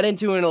 get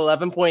into an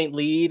 11-point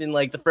lead in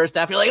like the first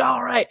half, you're like,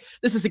 all right,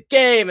 this is a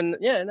game. And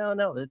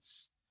no,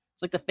 it's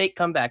like the fake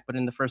comeback, but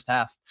in the first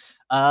half.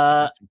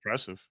 That's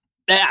impressive.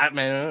 Yeah,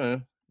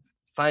 man,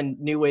 find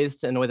new ways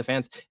to annoy the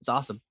fans. It's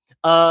awesome.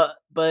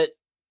 But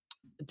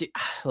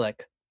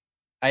look,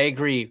 I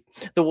agree.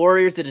 The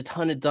Warriors did a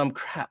ton of dumb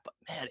crap, but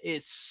man,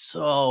 it's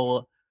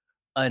so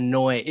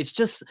annoying. It's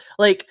just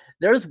like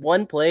there's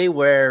one play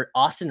where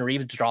Austin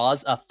Reeves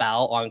draws a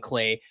foul on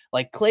Klay.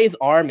 Like Klay's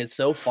arm is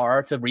so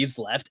far to Reeves'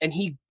 left, and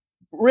he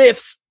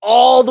riffs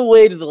all the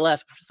way to the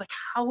left. I'm just like,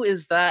 how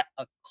is that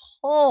a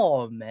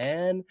call,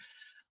 man?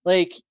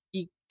 Like,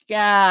 you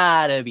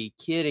gotta be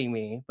kidding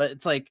me. But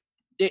it's like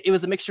it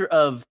was a mixture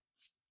of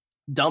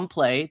dumb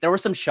play. There were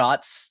some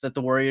shots that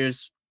the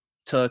Warriors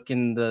took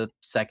in the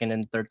second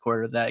and third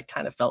quarter that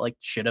kind of felt like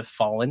should have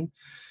fallen.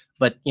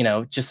 But,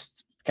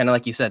 just kind of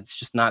like you said, it's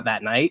just not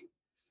that night.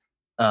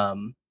 I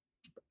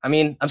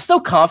mean, I'm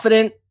still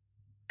confident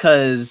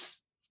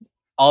because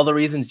all the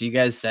reasons you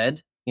guys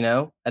said,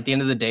 at the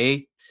end of the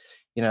day,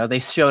 they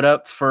showed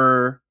up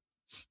for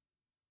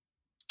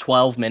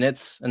 12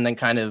 minutes and then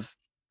kind of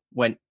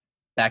went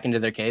back into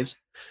their caves.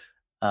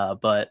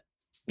 But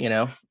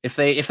if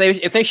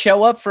they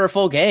show up for a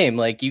full game,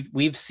 like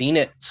we've seen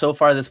it so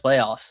far this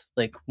playoffs,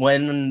 like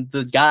when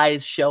the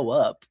guys show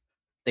up,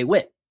 they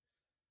win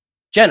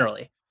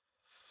generally.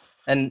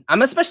 And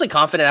I'm especially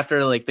confident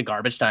after like the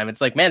garbage time. It's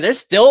like, man, they're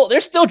still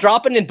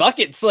dropping in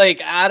buckets.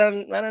 Like, I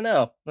don't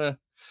know.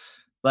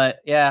 But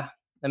yeah,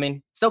 I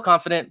mean, still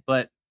confident,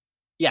 but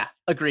yeah,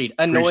 agreed.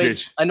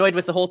 Annoyed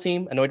with the whole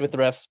team, annoyed with the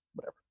refs,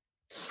 whatever.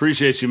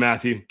 Appreciate you,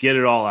 Matthew. Get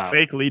it all out.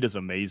 Fake lead is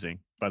amazing,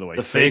 by the way.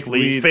 The fake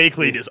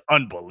lead is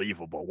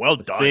unbelievable. Well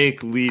done.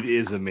 Fake lead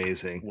is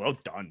amazing. Well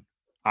done.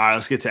 All right,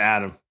 let's get to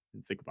Adam.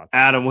 Think about that.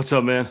 Adam, what's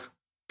up, man?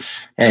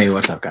 Hey,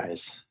 what's up,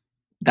 guys?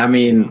 I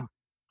mean,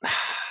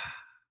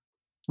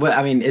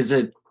 is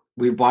it?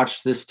 We've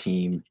watched this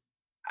team.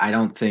 I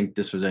don't think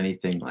this was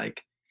anything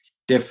like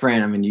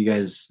different. I mean, you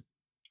guys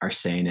are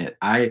saying it.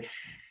 I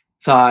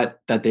thought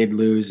that they'd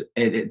lose.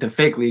 The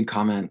fake lead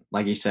comment,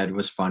 like you said,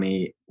 was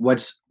funny.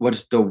 What's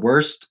the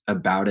worst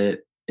about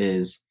it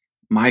is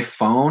my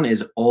phone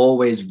is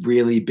always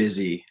really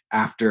busy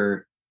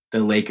after the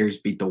Lakers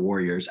beat the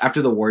Warriors,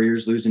 after the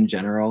Warriors lose in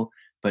general,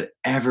 but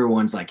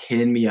everyone's like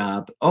hitting me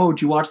up. Oh,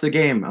 did you watch the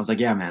game? I was like,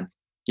 yeah, man.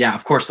 Yeah,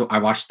 of course I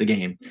watched the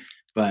game.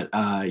 But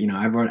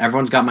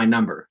everyone's got my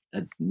number.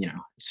 As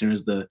soon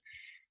as the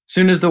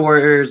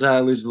Warriors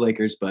lose the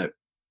Lakers, but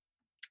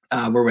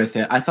we're with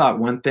it. I thought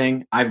one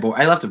thing I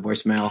left a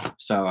voicemail,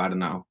 so I don't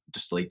know,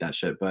 just delete that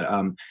shit. But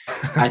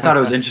I thought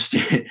it was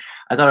interesting.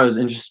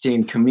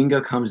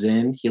 Kuminga comes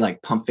in, he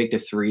like pump faked a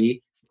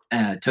three,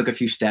 took a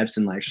few steps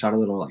and like shot a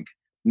little like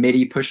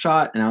midi push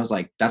shot, and I was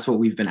like, that's what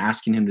we've been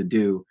asking him to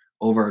do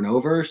over and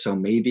over. So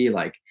maybe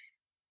like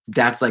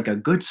that's like a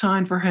good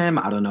sign for him.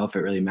 I don't know if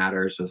it really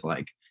matters with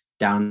like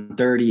down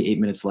 30, 8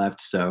 minutes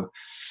left. So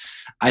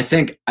I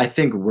think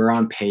we're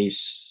on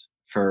pace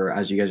for,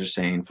 as you guys are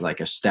saying, for like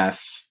a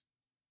Steph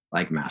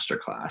like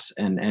masterclass.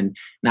 And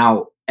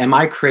now, am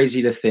I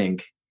crazy to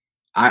think?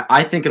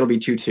 I think it'll be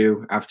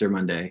 2-2 after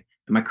Monday.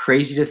 Am I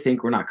crazy to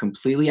think we're not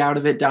completely out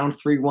of it down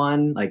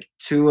 3-1? Like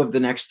 2 of the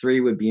next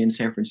 3 would be in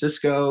San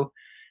Francisco.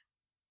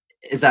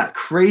 Is that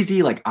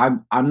crazy? Like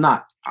I'm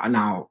not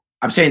now.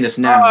 I'm saying this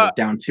now,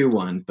 down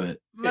 2-1, but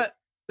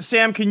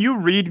Sam, can you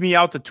read me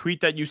out the tweet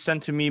that you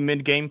sent to me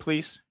mid-game,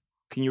 please?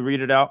 Can you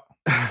read it out?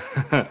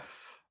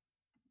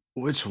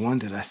 Which one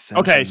did I send?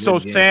 Okay, so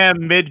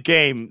Sam,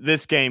 mid-game,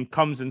 this game,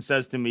 comes and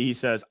says to me, he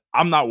says,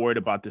 I'm not worried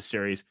about this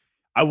series.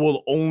 I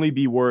will only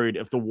be worried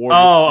if the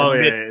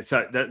Warriors...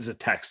 yeah. That's a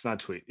text,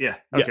 not a tweet. Yeah,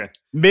 okay. Yeah.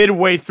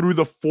 Midway through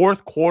the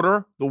fourth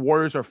quarter, the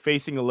Warriors are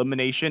facing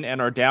elimination and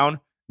are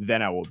down,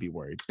 then I will be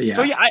worried. Yeah.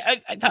 So, yeah,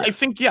 I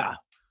think, yeah.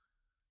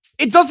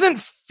 It doesn't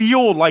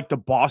feel like the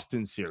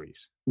Boston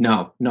series.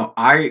 No.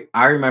 I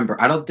remember.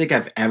 I don't think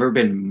I've ever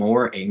been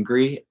more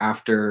angry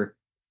after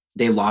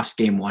they lost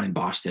game 1 in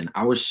Boston.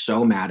 I was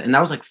so mad. And that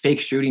was like fake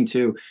shooting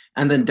too.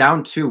 And then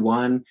down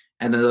 2-1.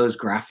 And then those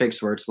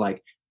graphics where it's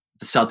like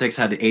the Celtics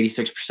had an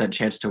 86%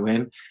 chance to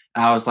win.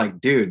 And I was like,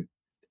 dude,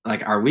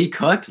 like, are we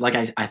cooked?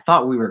 Like I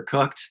thought we were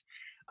cooked.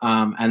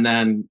 And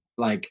then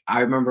like, I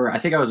remember, I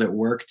think I was at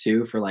work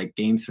too for like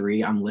game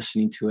 3. I'm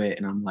listening to it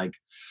and I'm like,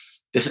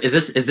 Is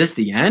this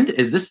the end?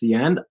 Is this the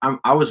end?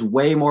 I was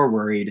way more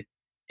worried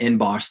in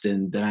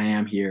Boston than I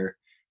am here.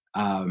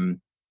 I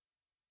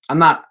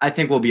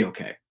think we'll be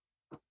okay.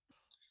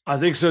 I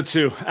think so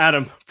too.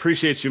 Adam,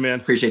 appreciate you, man.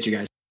 Appreciate you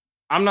guys.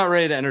 I'm not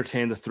ready to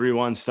entertain the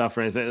 3-1 stuff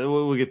or anything.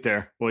 We'll get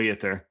there.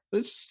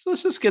 Let's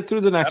just get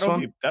through the next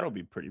one. That'll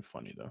be pretty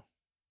funny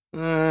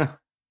though.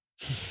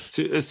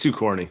 It's too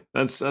corny.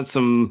 That's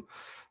some,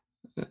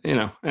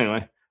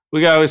 anyway,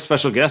 we got a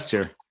special guest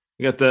here.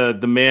 We got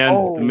the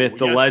man, the myth,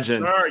 the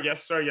legend.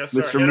 Yes, sir.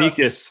 Mr.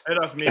 Mikas.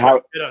 Hit us,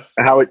 Mikas. Hit us.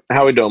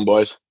 How we doing,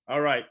 boys? All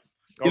right.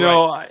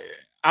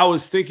 I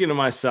was thinking to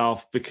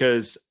myself,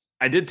 because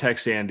I did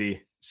text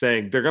Andy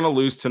saying they're going to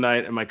lose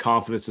tonight, and my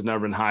confidence has never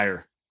been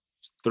higher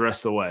the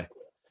rest of the way.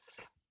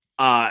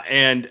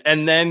 And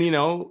then,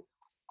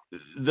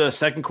 the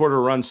second quarter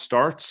run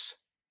starts,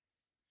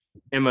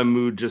 and my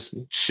mood just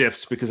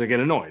shifts because I get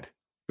annoyed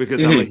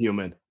because I'm a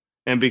human.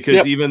 And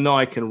because even though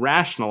I can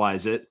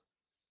rationalize it,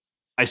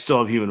 I still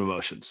have human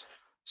emotions.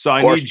 So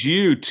I need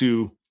you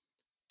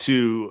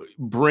to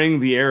bring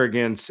the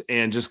arrogance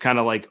and just kind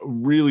of like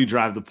really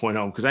drive the point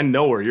home, because I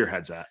know where your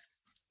head's at.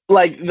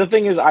 Like, the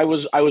thing is, I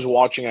was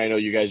watching. I know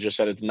you guys just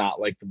said it's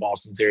not like the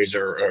Boston series,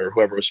 or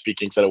whoever was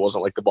speaking said it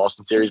wasn't like the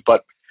Boston series,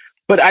 but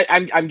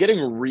I'm getting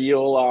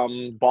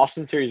real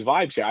Boston series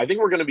vibes here. I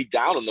think we're going to be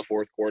down in the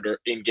fourth quarter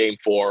in game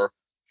 4,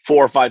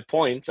 4 or 5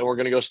 points, and we're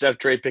going to go Steph,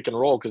 Dre pick and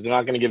roll, because they're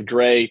not going to give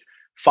Dre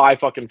 5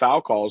 fucking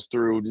foul calls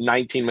through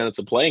 19 minutes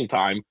of playing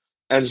time.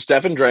 And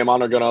Steph and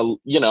Draymond are going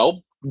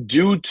to,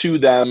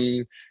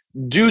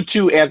 due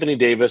to Anthony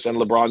Davis and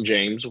LeBron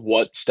James,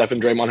 what Steph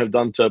and Draymond have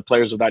done to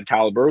players of that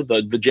caliber,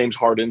 the James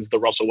Hardens, the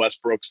Russell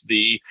Westbrooks,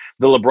 the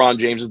LeBron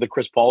Jameses, the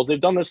Chris Pauls,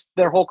 they've done this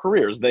their whole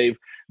careers. They've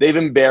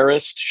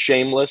embarrassed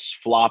shameless,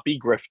 floppy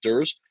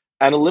grifters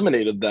and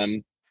eliminated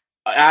them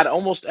at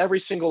almost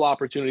every single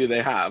opportunity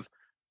they have.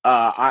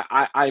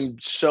 I'm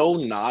so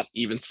not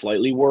even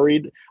slightly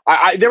worried.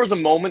 There was a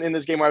moment in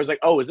this game where I was like,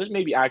 oh, is this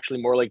maybe actually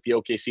more like the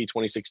OKC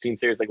 2016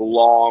 series, like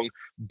long,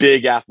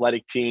 big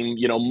athletic team,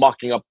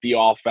 mucking up the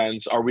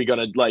offense? Are we going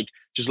to like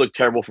just look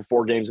terrible for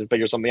 4 games and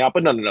figure something out?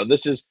 But no.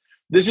 This is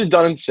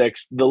done in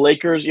 6. The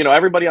Lakers,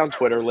 everybody on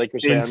Twitter,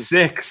 Lakers fans.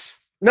 In 6.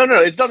 No,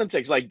 it's done in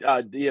 6. Like,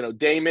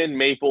 Damon,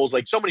 Maples,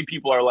 like so many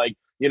people are like,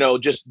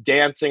 just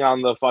dancing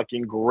on the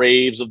fucking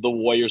graves of the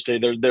Warriors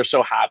today. They're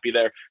so happy.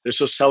 They're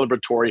so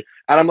celebratory.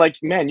 And I'm like,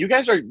 man, you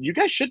guys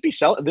should be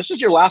this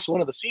is your last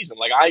one of the season.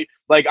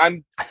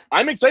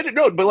 I'm excited.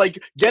 No, but like,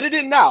 get it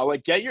in now.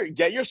 Like, get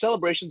your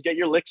celebrations, get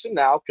your licks in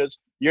now, because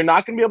you're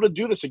not going to be able to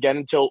do this again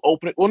until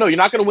opening. Well, no, you're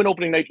not going to win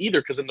opening night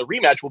either, because in the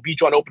rematch we'll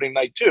beat you on opening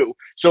night too.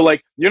 So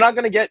like, you're not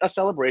going to get a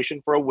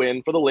celebration for a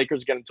win for the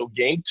Lakers again until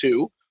game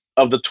 2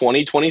 of the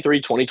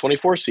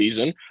 2023-2024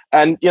 season.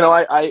 And,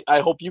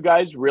 I hope you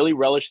guys really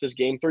relish this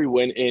game 3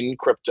 win in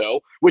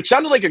crypto, which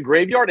sounded like a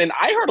graveyard. And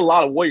I heard a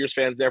lot of Warriors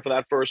fans there for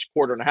that first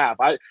quarter and a half.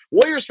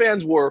 Warriors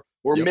fans were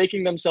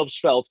making themselves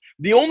felt.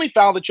 The only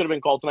foul that should have been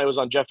called tonight was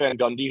on Jeff Van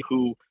Gundy,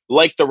 who,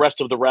 like the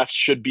rest of the refs,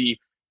 should be,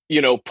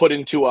 put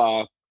into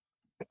a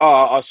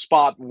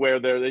spot where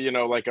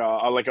they're, like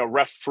a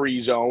ref free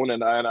zone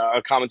and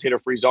a commentator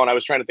free zone. I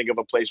was trying to think of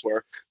a place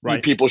where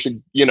people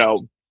should,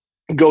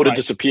 go to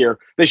disappear.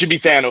 They should be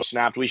Thanos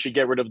snapped. We should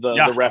get rid of the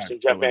refs and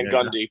Jeff Van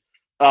Gundy.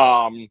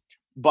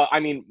 But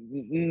I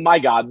mean, my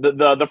God,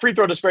 the free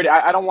throw disparity,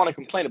 I don't want to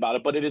complain about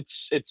it, but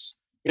it's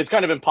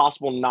kind of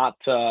impossible not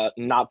to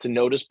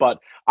notice. But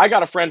I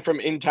got a friend from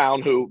in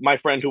town my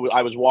friend who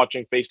I was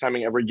watching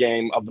FaceTiming every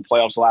game of the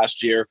playoffs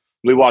last year,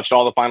 We watched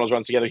all the finals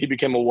runs together. He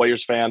became a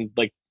Warriors fan,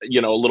 like, a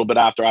little bit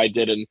after I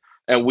did,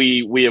 and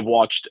we have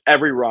watched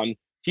every run.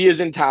 He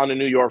is in town in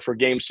New York for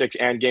Game 6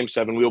 and Game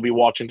 7. We will be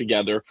watching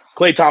together.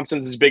 Klay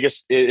Thompson's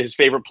his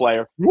favorite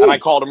player, Woo. and I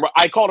called him.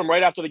 I called him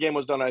right after the game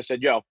was done. And I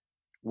said, "Yo,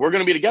 we're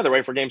gonna be together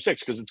right for Game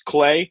 6 because it's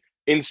Klay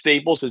in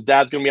Staples. His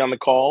dad's gonna be on the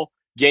call.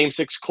 Game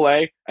 6,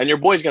 Klay, and your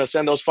boy's gonna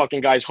send those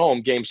fucking guys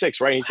home. Game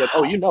 6, right?" And he said,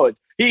 "Oh, you know it."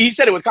 He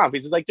said it with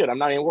confidence. He's like, "Dude, I'm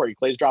not even worried.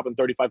 Klay's dropping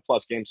 35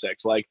 plus Game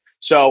 6." Like,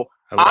 so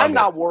I'm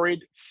not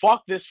worried.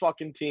 Fuck this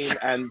fucking team.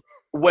 And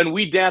when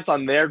we dance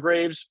on their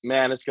graves,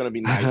 man, it's gonna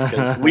be nice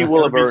because we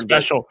will have earned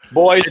special. it.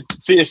 Boys,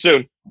 see you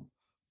soon.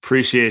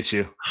 Appreciate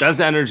you. That's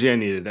the energy I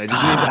needed.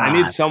 I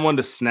need someone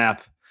to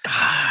snap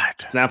a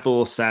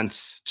little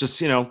sense.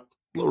 Just, a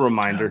little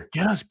reminder.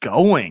 Get us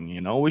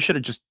going. We should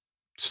have just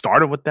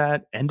started with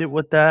that, ended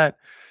with that.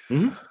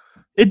 Mm-hmm.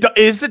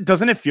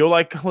 Doesn't it feel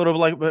like a little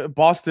like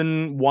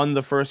Boston won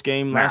the first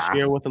game last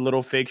year with a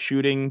little fake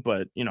shooting,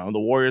 but the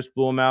Warriors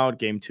blew them out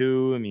Game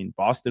 2. I mean,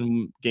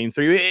 Boston Game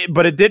 3,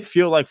 but it did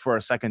feel like for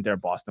a second there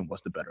Boston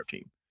was the better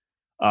team.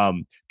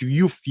 Do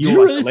you feel? Do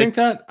you really think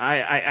that?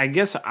 I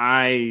guess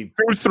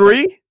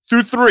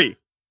through three.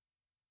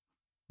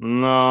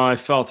 No, I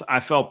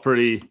felt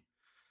pretty.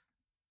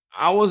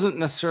 I wasn't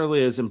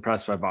necessarily as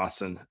impressed by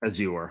Boston as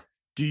you were.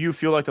 Do you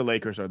feel like the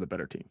Lakers are the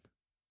better team?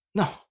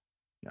 No.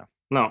 Yeah.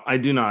 No, I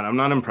do not. I'm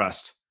not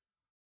impressed.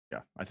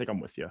 Yeah, I think I'm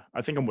with you.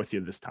 I think I'm with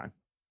you this time.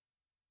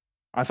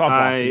 I thought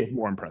Boston was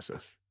more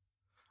impressive.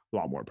 A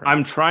lot more impressive.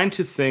 I'm trying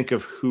to think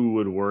of who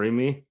would worry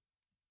me.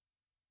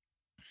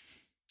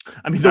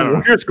 I mean, the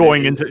Warriors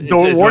going into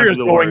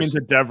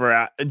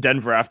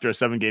Denver after a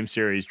 7-game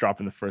series,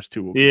 dropping the first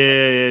two.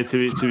 Yeah.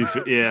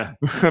 Yeah,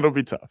 it'll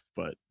be tough.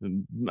 But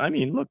I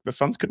mean, look, the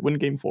Suns could win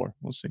Game 4.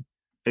 We'll see.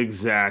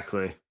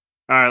 Exactly.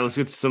 All right, let's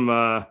get some. We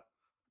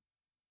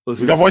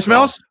got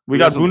voicemails. We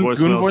got Goon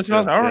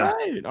voicemails.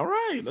 All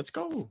right. Let's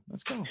go.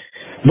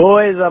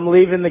 Boys, I'm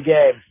leaving the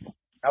game.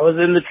 I was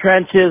in the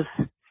trenches.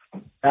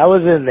 I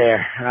was in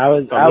there. I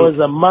was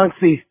amongst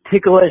these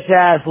ticklish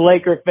ass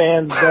Laker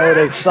fans, bro.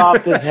 They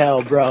soft as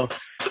hell, bro.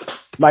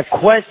 My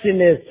question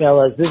is,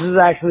 fellas, this is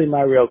actually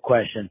my real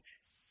question.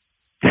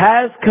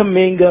 Has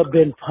Kuminga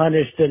been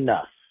punished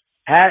enough?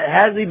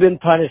 Has he been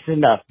punished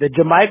enough? The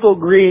JaMychal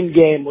Green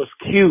game was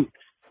cute.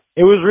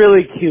 It was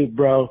really cute,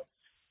 bro.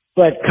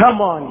 But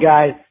come on,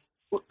 guys.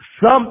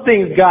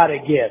 Something's got to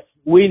give.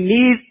 We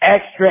need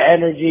extra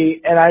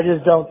energy, and I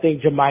just don't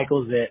think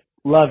JaMychal's it.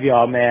 Love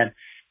y'all, man.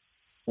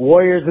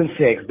 Warriors in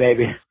 6,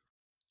 baby.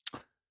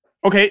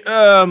 Okay.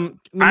 I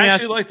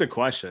actually like the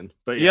question,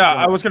 but yeah,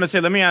 I was gonna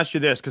say, let me ask you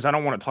this because I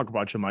don't want to talk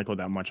about JaMychal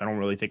that much. I don't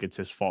really think it's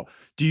his fault.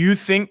 Who do you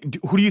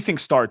think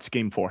starts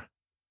Game 4?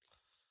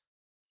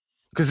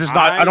 Because it's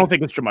not. I don't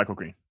think it's JaMychal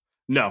Green.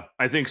 No,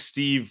 I think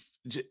Steve.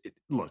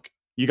 Look,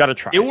 you got to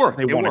try. It worked.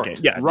 They won a game.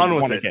 Yeah, run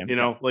with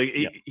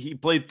it. He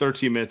played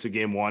 13 minutes of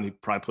Game 1. He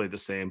probably played the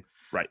same.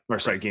 Right. Or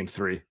sorry, Game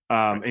 3.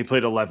 He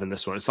played 11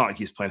 this one. It's not like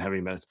he's playing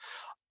heavy minutes.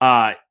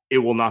 It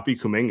will not be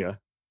Kuminga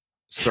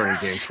starting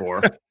Game 4.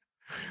 Okay.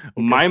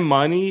 My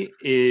money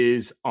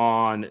is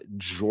on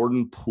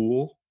Jordan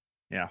Poole.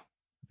 Yeah.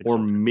 Or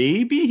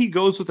maybe he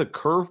goes with a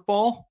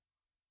curveball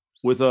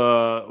with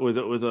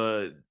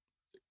a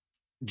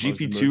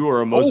GP2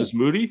 or a Moses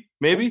Moody,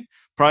 maybe.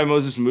 Probably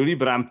Moses Moody,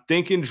 but I'm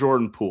thinking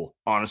Jordan Poole,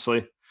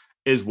 honestly,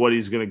 is what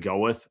he's going to go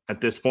with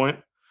at this point.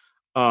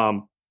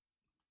 I'm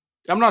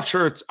not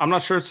sure it's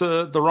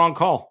the wrong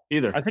call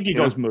either. I think he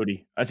goes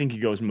Moody.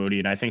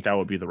 And I think that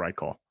would be the right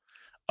call.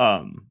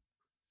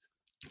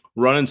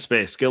 Run in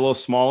space, get a little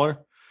smaller.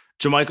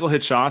 JaMychal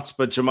hit shots,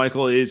 but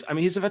JaMychal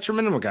he's a veteran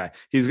minimum guy.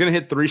 He's going to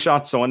hit 3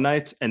 shots one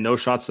night and no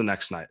shots the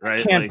next night, right?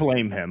 I can't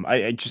blame him.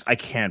 I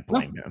can't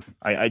blame him.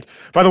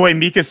 By the way,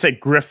 Mika said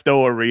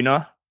Crypto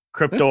Arena.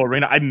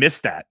 I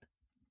missed that.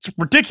 It's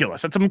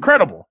ridiculous. That's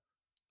incredible.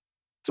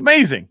 It's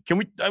amazing.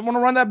 I want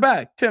to run that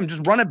back. Tim,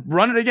 just run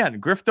it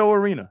again. Grifto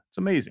Arena. It's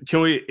amazing.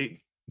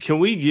 Can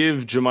we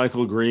give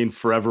JaMychal Green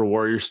forever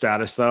Warrior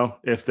status though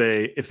if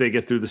they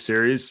get through the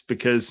series,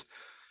 because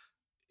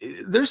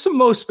there's some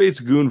Mo Spates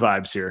goon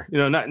vibes here.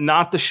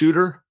 Not the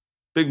shooter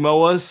Big Mo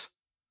was.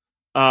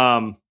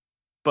 But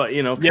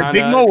Big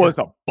Mo was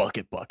a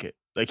bucket.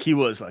 Like he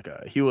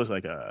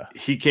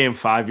came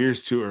 5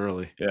 years too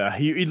early. Yeah,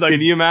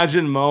 can you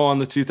imagine Mo on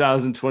the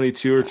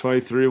 2022 or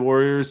 23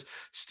 Warriors?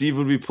 Steve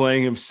would be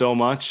playing him so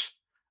much,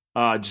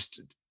 just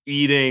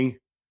eating,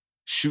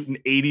 shooting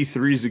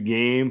 83s a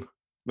game.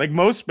 Like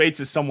Mo Spates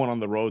is someone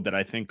on the road that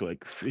I think he'll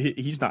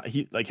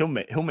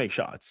make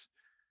shots.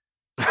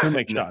 He'll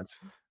make shots.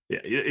 Yeah,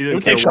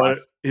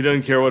 he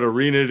doesn't care what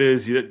arena it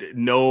is.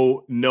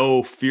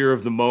 No fear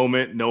of the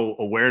moment, no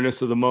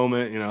awareness of the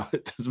moment.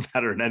 It doesn't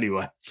matter in any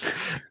way.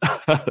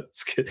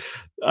 Let's get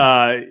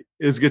to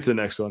the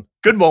next one.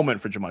 Good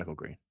moment for JaMychal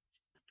Green.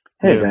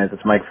 Hey, Vance,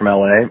 it's Mike from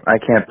LA. I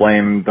can't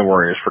blame the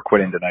Warriors for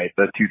quitting tonight.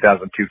 The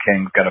 2002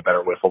 Kings got a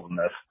better whistle than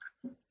this.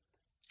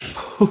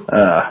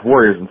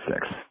 Warriors in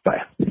 6.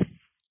 Bye.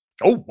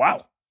 Oh,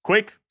 wow.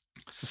 Quick.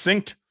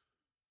 Succinct.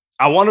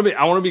 I want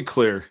to be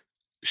clear.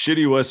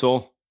 Shitty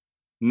whistle.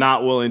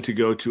 not willing to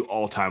go to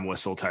all-time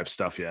whistle type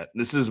stuff yet.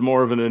 This is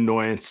more of an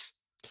annoyance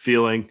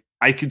feeling.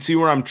 I can see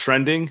where I'm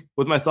trending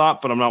with my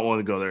thought, but I'm not willing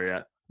to go there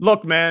yet.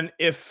 Look, man,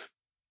 if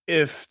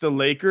the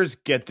Lakers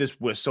get this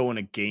whistle in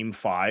a game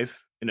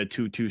 5 in a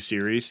 2-2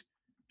 series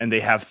and they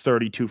have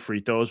 32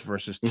 free throws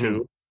versus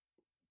 2,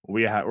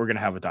 we're going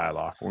to have a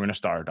dialogue. We're going to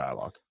start a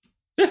dialogue.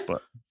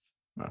 But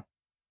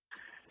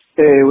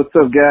hey, what's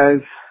up,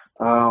 guys?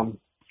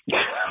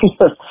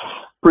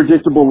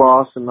 Predictable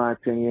loss, in my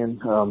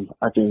opinion.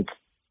 I think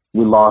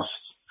we lost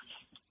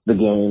the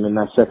game in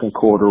that second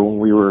quarter when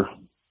we were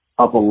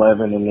up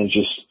 11 and then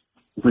just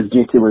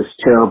ridiculous,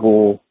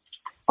 terrible,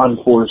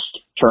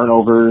 unforced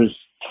turnovers.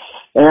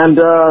 And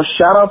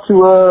shout out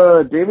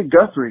to David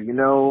Guthrie. You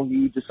know,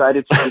 he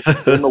decided to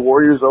just win the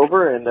Warriors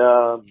over and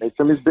make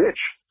them his bitch.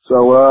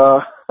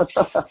 So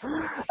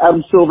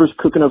Adam Silver's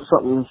cooking up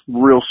something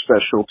real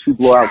special. 2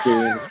 blowout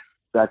games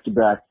back to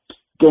back.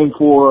 Game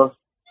 4, I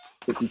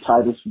think we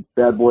tie this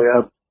bad boy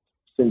up,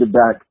 send it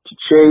back to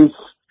Chase.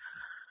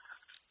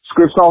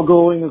 Script's all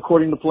going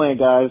according to plan,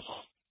 guys.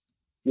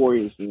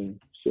 Warriors in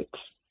 6.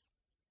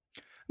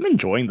 I'm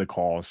enjoying the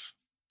calls.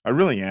 I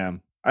really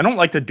am. I don't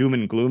like the doom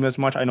and gloom as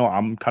much. I know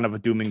I'm kind of a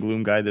doom and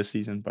gloom guy this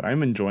season, but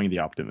I'm enjoying the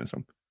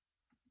optimism.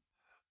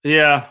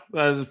 Yeah,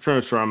 that's pretty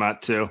much where I'm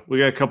at too. We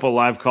got a couple of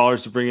live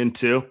callers to bring in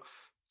too.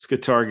 Let's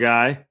get to our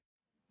guy.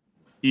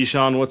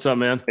 Ishan, what's up,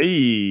 man?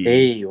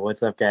 Hey,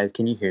 what's up, guys?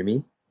 Can you hear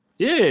me?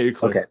 Yeah, you're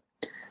clear. Okay.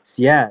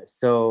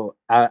 So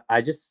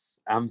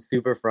I'm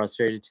super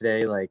frustrated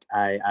today. Like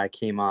I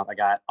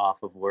got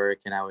off of work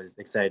and I was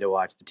excited to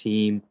watch the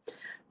team.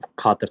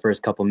 Caught the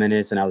first couple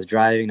minutes and I was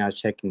driving and I was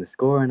checking the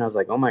score and I was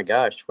like, oh my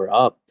gosh, we're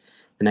up.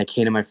 And I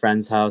came to my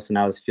friend's house and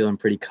I was feeling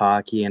pretty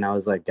cocky and I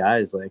was like,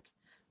 guys, like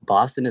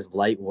Boston is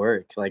light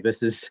work. Like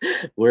this is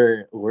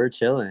we're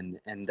chilling.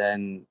 And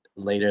then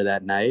later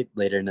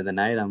into the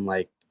night, I'm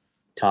like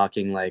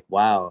talking like,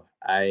 wow,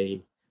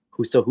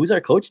 who's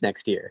our coach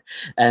next year?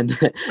 And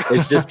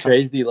it's just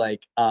crazy,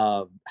 like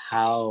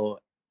how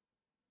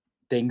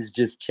things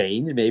just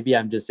change. Maybe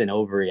I'm just an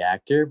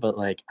overreactor, but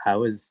like I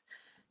was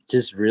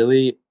just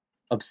really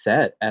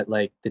upset at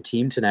like the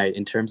team tonight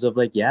in terms of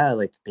like, yeah,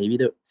 like maybe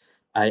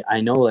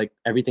I know like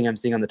everything I'm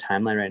seeing on the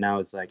timeline right now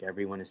is like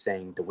everyone is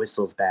saying the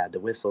whistle's bad.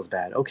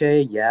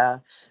 Okay, yeah.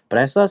 But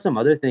I saw some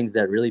other things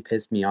that really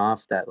pissed me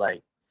off that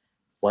like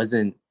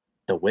wasn't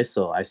the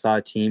whistle. I saw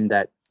a team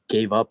that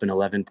gave up an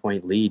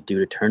 11-point lead due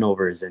to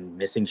turnovers and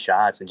missing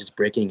shots and just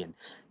breaking and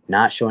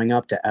not showing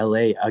up to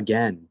LA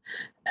again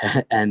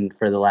and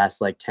for the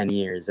last like 10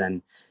 years.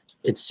 And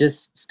it's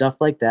just stuff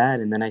like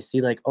that. And then I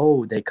see like,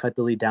 oh, they cut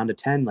the lead down to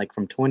 10, like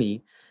from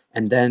 20.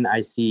 And then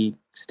I see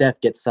Steph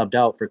get subbed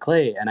out for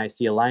Clay. And I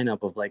see a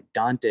lineup of like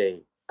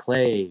Dante,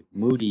 Clay,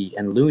 Moody,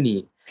 and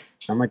Looney.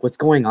 I'm like, what's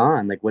going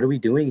on? Like, what are we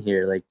doing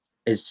here? Like,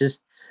 it's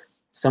just,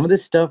 some of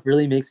this stuff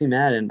really makes me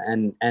mad,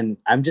 and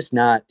I'm just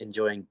not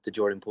enjoying the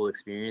Jordan Poole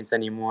experience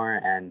anymore.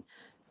 And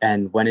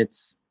when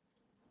it's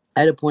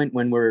at a point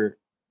when we're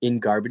in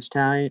garbage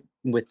time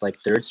with like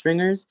third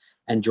stringers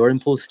and Jordan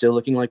Poole's still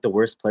looking like the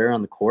worst player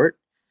on the court,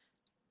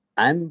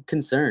 I'm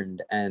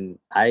concerned. And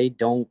I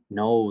don't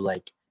know,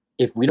 like,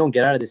 if we don't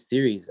get out of this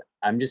series,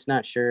 I'm just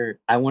not sure.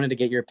 I wanted to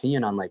get your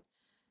opinion on like,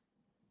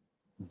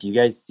 do you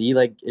guys see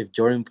like if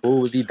Jordan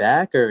Poole would be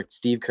back or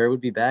Steve Kerr would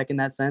be back in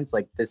that sense?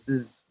 Like this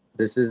is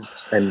just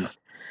something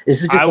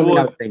I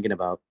was thinking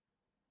about.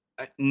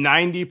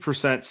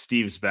 90%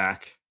 Steve's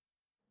back.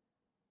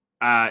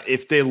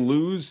 If they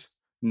lose,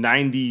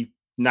 90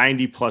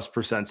 plus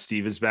percent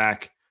Steve is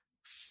back.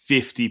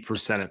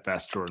 50% at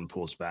best Jordan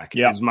Poole's back.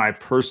 Yep. Is my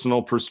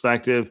personal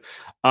perspective.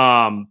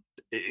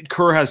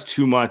 Kerr has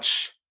too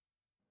much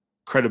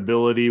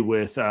credibility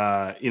with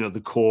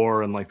the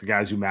core and like the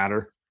guys who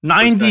matter.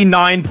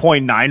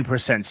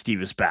 99.9%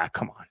 Steve is back.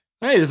 Come on.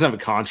 Hey, he doesn't have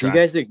a contract. Do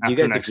you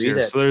guys next agree year,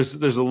 that? So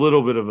there's a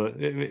little bit of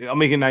a. I'll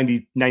make it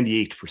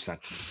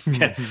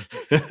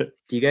 98%.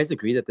 Do you guys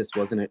agree that this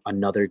wasn't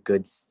another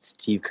good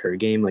Steve Kerr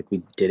game? Like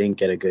we didn't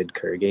get a good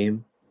Kerr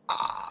game.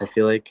 I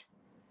feel like.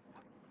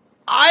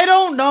 I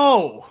don't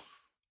know.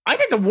 I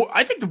think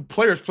the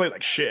players play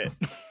like shit.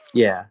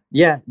 Yeah.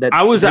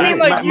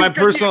 My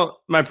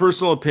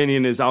personal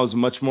opinion is I was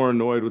much more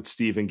annoyed with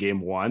Steve in game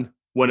 1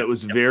 when it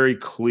was very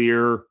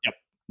clear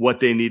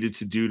what they needed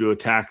to do to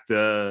attack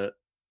the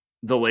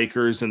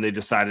Lakers, and they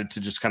decided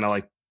to just kind of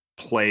like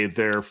play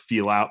their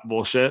feel out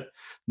bullshit.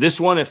 This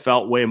one, it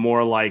felt way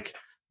more like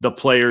the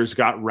players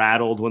got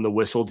rattled when the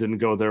whistle didn't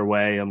go their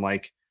way and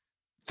like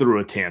threw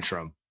a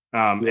tantrum.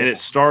 And it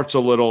starts a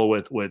little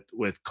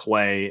with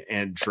Clay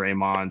and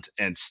Draymond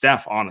and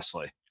Steph,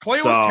 honestly.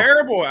 Clay was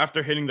terrible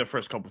after hitting the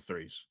first couple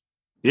threes.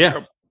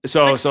 Yeah.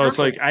 So it's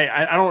like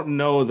I don't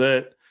know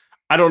that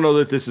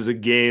this is a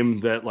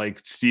game that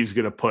like Steve's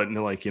gonna put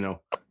into like,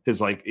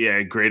 his like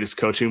greatest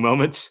coaching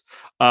moments.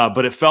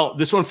 But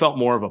this one felt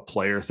more of a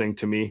player thing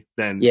to me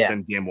than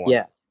game 1.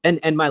 Yeah.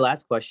 And my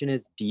last question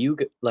is, do you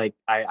like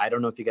I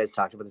don't know if you guys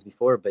talked about this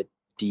before, but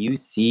do you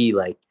see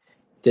like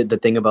the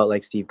thing about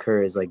like Steve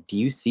Kerr is like, do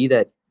you see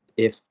that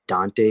if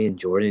Dante and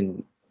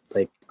Jordan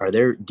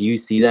do you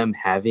see them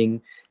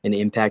having an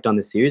impact on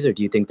the series, or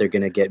do you think they're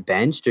going to get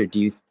benched, or do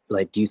you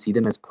see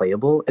them as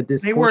playable at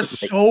this They point? were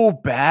so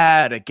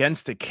bad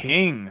against the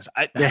Kings.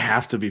 They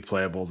have to be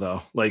playable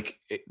though. Like,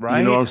 right?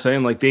 You know what I'm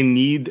saying? Like they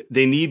need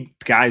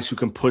guys who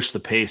can push the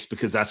pace,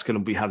 because that's going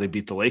to be how they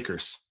beat the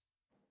Lakers.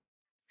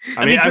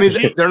 I mean,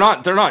 they're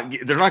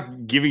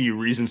not giving you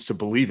reasons to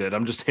believe it.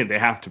 I'm just saying they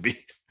have to be.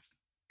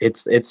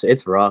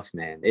 It's rough,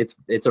 man.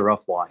 It's a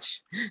rough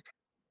watch.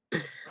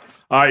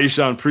 All right,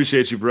 Ishan,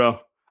 appreciate you, bro.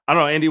 I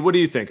don't know, Andy, what do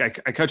you think? I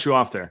cut you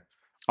off there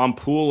on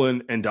Poole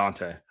and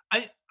Dante.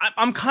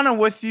 I'm kind of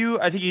with you.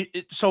 I think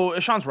so.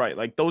 Ishan's right.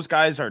 Like, those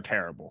guys are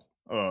terrible,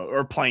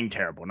 or playing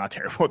terrible. Not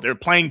terrible. They're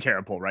playing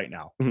terrible right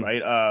now,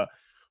 right?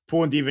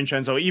 Poole and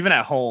DiVincenzo, even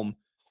at home.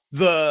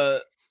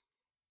 But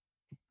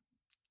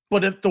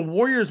if the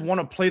Warriors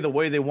want to play the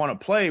way they want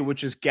to play,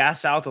 which is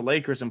gas out the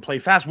Lakers and play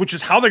fast, which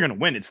is how they're going to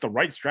win, it's the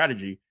right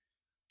strategy.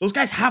 Those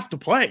guys have to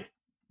play.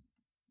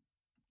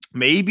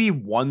 Maybe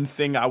one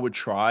thing I would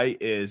try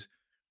is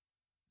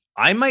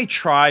I might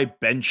try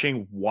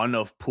benching one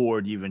of Poole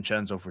or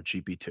DiVincenzo for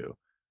GP2.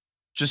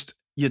 Just,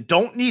 you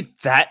don't need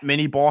that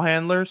many ball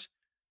handlers.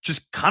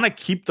 Just kind of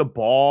keep the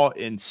ball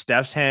in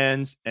Steph's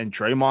hands and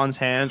Draymond's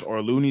hands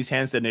or Looney's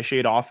hands to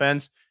initiate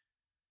offense,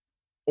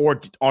 or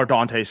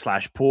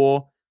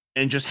Dante/Poole.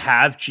 And just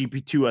have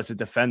GP2 as a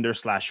defender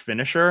 /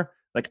 finisher.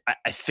 Like,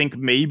 I think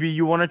maybe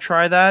you want to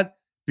try that,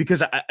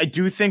 because I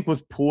do think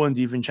with Poole and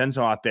DiVincenzo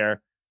out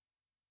there,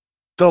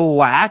 the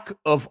lack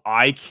of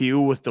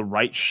IQ with the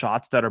right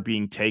shots that are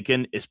being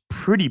taken is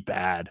pretty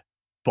bad.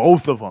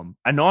 Both of them.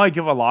 I know I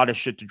give a lot of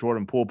shit to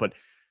Jordan Poole, but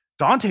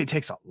Dante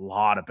takes a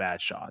lot of bad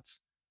shots.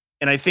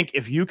 And I think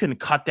if you can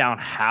cut down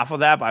half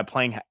of that by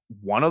playing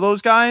one of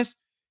those guys,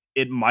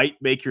 it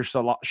might make your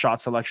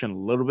shot selection a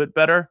little bit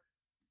better.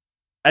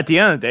 At the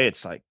end of the day,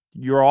 it's like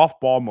your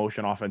off-ball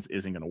motion offense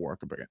isn't going to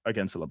work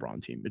against a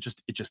LeBron team. It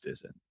just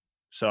isn't.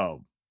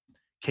 So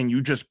can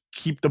you just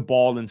keep the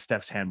ball in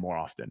Steph's hand more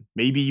often?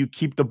 Maybe you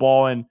keep the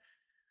ball in,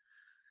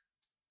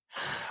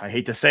 I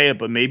hate to say it,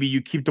 but maybe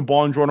you keep the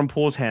ball in Jordan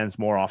Poole's hands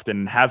more often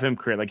and have him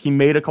create. Like, he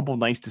made a couple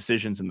nice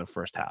decisions in the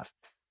first half.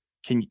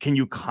 Can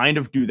you kind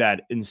of do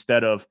that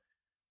instead of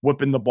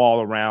whipping the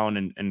ball around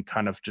and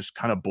kind of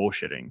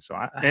bullshitting? So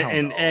I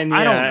don't know.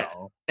 I don't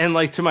know. And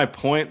like, to my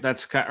point,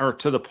 or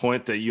to the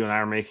point that you and I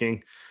are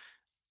making,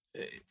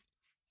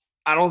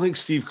 I don't think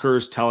Steve Kerr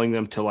is telling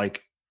them to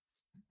like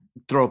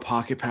throw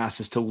pocket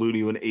passes to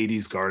Looney when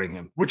AD's guarding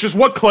him, which is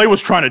what Clay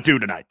was trying to do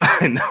tonight.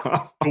 I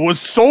know. It was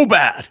so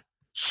bad.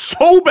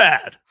 So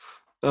bad.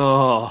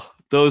 Oh,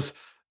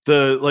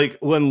 like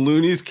when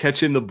Looney's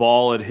catching the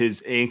ball at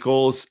his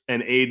ankles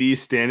and AD's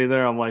standing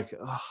there, I'm like,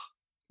 oh.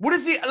 What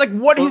is he like?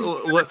 What is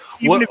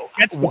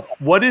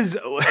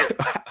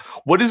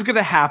going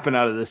to happen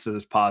out of this that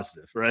is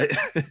positive, right?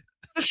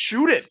 Just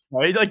shoot it,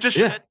 right? Like, just.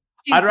 Yeah.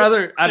 I'd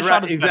rather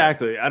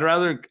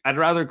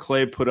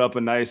Clay put up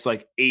a nice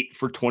like 8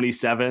 for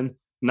 27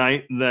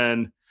 night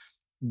than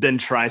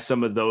try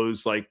some of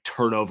those like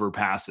turnover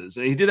passes.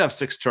 And he did have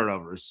 6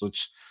 turnovers,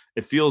 which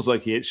it feels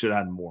like he should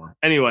have had more.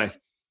 Anyway,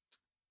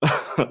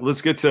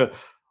 let's get to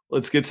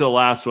the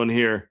last one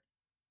here.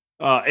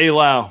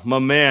 LAL, my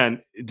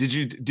man, did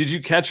you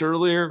catch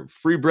earlier?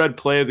 Free bread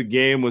play of the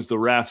game was the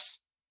refs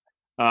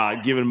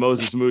giving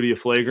Moses Moody a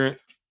flagrant.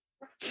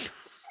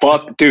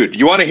 Fuck, dude,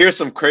 you want to hear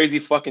some crazy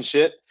fucking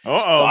shit?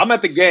 Uh-oh. So I'm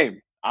at the game.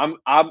 I'm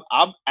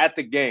at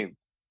the game,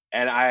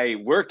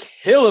 and we're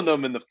killing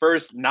them in the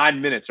first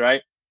 9 minutes,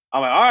 right?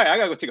 I'm like, all right, I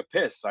gotta go take a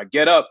piss. So I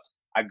get up,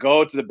 I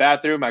go to the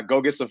bathroom, I go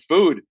get some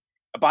food.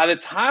 By the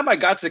time I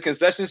got to the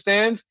concession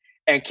stands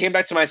and came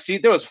back to my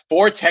seat, there was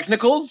 4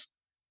 technicals.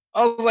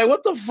 I was like,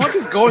 what the fuck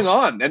is going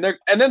on? And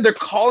then they're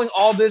calling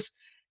all this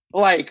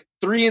like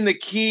 3 in the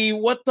key.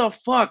 What the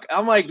fuck?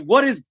 I'm like,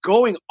 what is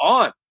going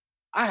on?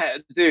 I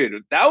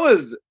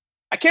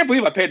can't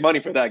believe I paid money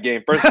for that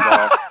game, first of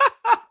all.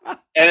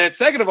 And then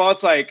second of all,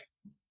 it's like,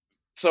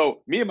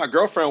 so me and my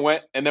girlfriend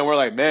went, and then we're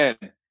like, man,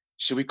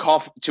 should we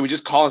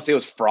just call and say it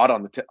was fraud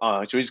on the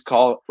should we just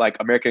call like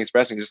American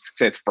Express and just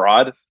say it's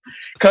fraud?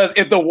 Because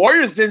if the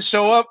Warriors didn't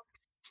show up,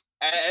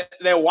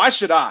 then why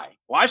should I?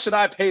 Why should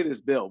I pay this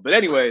bill? But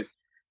anyways,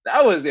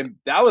 that was a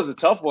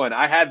tough one.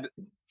 I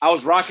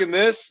was rocking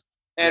this,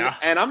 and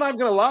I'm not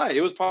gonna lie,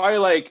 it was probably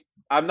like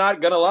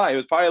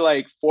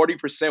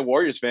 40%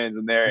 Warriors fans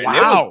in there.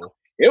 Wow.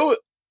 And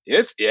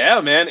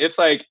man. It's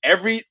like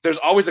there's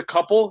always a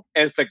couple,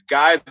 and it's the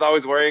guy's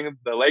always wearing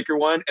the Laker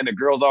one, and the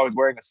girl's always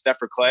wearing a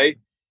Steph or Clay.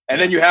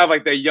 And then you have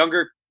like the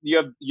younger, you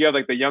have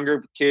like the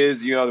younger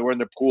kids, they're in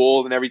their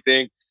pool and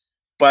everything.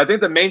 But I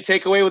think the main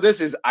takeaway with this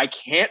is I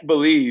can't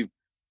believe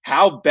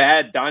how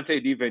bad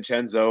Dante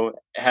DiVincenzo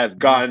has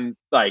gotten.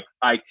 Like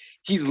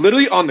he's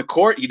literally on the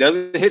court. He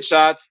doesn't hit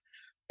shots.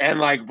 And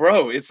like,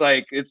 bro, it's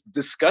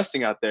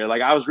disgusting out there.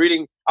 Like I was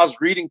reading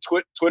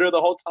Twitter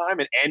the whole time,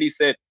 and Andy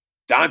said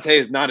Dante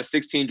is not a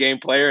 16-game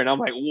player. And I'm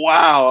like,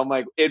 wow. I'm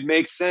like, it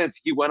makes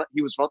sense. He was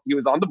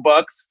on the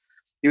Bucks.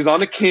 He was on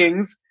the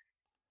Kings.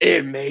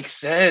 It makes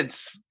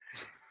sense.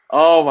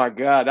 Oh my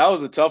God, that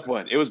was a tough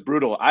one. It was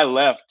brutal. I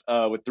left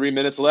with 3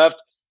 minutes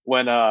left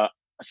when I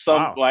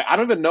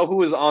don't even know who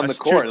was on That's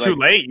the court. Too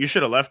late. You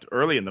should have left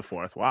early in the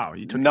fourth. Wow,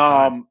 you took your No,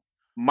 time.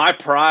 my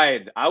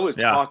pride. I was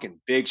Yeah. talking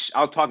big.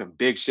 I was talking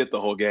big shit the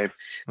whole game.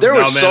 There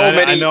were so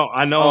many. I know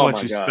how Oh much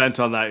my you God. spent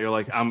on that. You're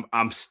like,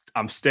 I'm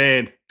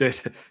staying.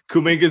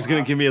 Kuminga's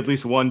gonna give me at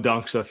least one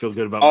dunk, so I feel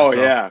good about myself. Oh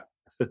yeah.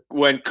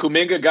 When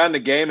Kuminga got in the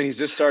game and he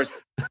just starts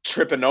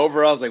tripping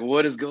over, I was like,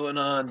 "What is going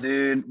on,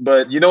 dude?"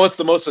 But you know what's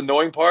the most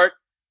annoying part?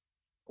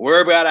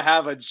 We're about to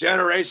have a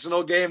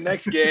generational game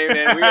next game,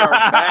 and we are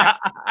back.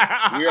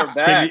 We are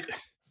back.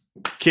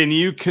 Can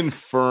you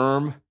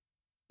confirm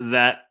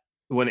that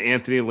when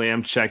Anthony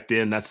Lamb checked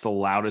in, that's the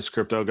loudest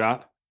Crypto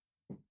got?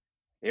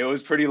 It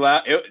was pretty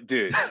loud,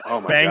 dude.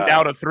 Oh my Banged God.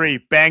 out a three.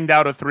 Banged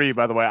out a three.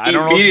 By the way, I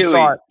don't know if you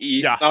saw it.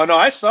 Yeah. Oh no,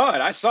 I saw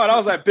it. I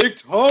was like, Big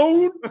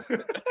Tone,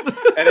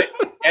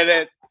 and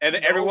then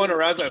everyone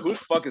around was like, who the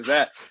fuck is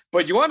that?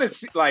 But you want to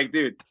see, like,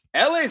 dude,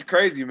 LA is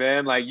crazy,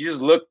 man. Like, you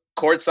just look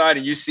courtside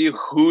and you see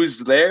who's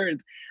there. And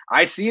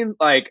I seen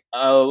like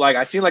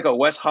a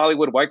West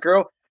Hollywood white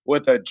girl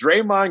with a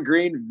Draymond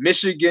Green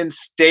Michigan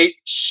State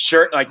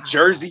shirt, like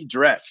jersey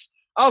dress.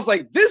 I was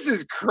like, this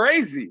is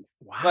crazy.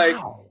 Wow. Like,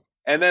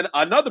 and then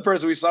another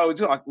person we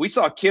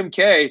saw Kim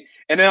K,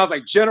 and then I was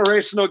like,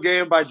 generational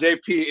game by JP.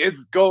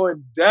 It's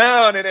going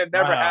down, and it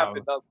never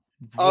happened.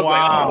 I was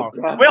like, oh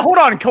God. Wait, hold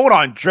on.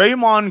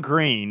 Draymond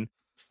Green,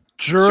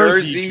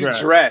 jersey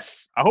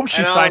dress. I hope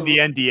she signed the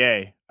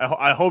NDA.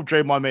 I hope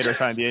Draymond made her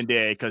sign the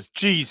NDA because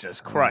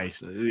Jesus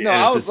Christ. No,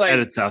 I was like,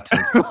 edits out too.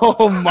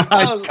 Oh my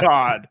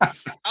God.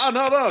 Oh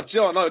no,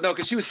 Jill, no,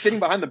 because she was sitting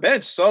behind the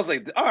bench. So I was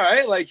like, all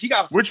right, like he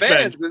got some Which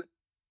fans. bench?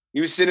 He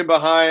was sitting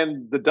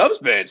behind the Dubs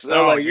bench. So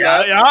I was like,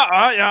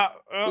 yeah.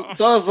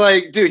 So I was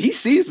like, dude, he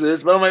sees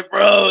this, but I'm like,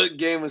 bro, the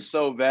game was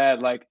so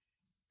bad. Like,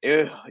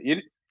 and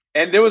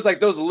there was like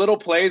those little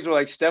plays where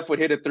like Steph would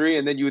hit a three,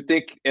 and then you would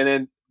think, and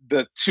then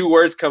the two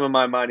words come in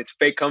my mind: it's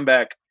fake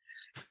comeback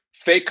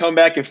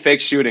and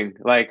fake shooting.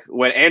 Like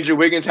when Andrew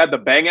Wiggins had the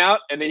bang out,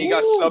 and then he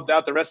got subbed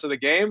out the rest of the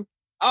game.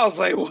 I was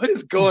like, what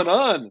is going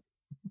on?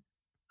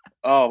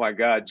 Oh my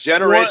God,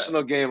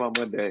 generational game on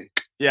Monday.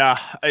 Yeah.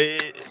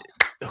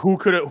 Who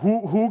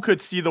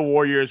could see the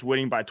Warriors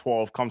winning by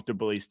 12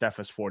 comfortably? Steph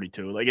is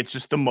 42. Like, it's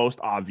just the most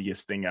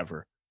obvious thing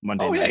ever.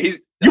 Monday night.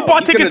 You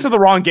bought tickets to the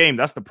wrong game.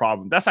 That's the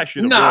problem. That's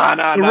actually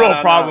the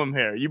real problem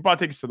here. You bought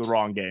tickets to the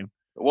wrong game.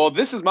 Well,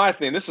 this is my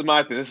thing. This is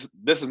my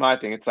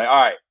thing. It's like,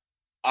 all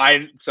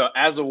right, so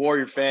as a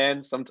Warrior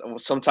fan,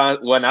 sometimes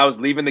when I was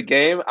leaving the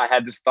game, I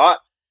had this thought.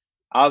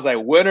 I was like,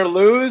 win or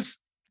lose,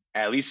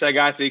 at least I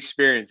got to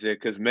experience it.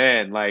 Because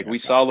man, like we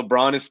saw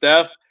LeBron and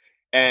Steph,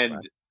 and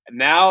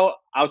now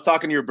I was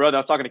talking to your brother. I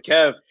was talking to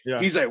Kev. Yeah.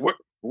 He's like,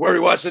 where are we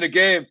watching the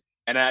game?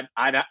 And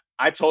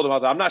I told him,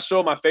 I'm not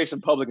showing my face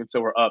in public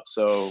until we're up.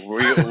 So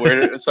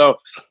we're so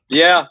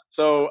yeah.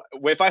 So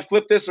if I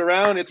flip this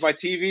around, it's my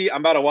TV.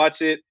 I'm about to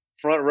watch it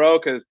front row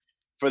because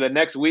for the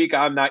next week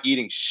I'm not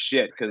eating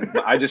shit because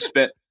I just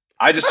spent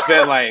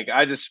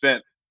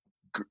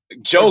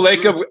Joe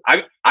Lacob.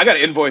 I got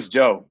to invoice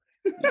Joe.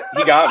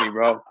 He got me,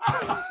 bro.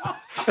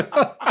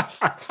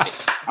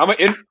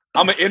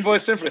 I'm gonna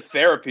invoice him for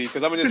therapy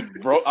because I'm gonna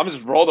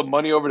just roll the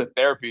money over to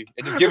therapy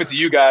and just give it to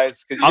you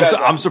guys.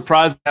 I'm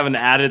surprised I haven't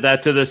added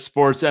that to the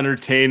sports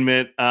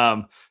entertainment,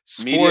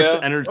 media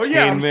and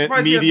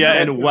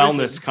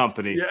wellness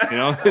company. Yeah. You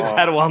know, it's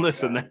had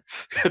wellness in there.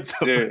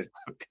 Dude,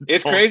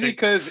 it's crazy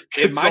because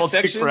in my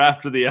section for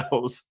after the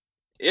L's,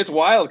 it's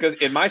wild because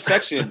in my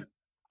section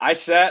I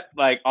sat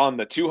like on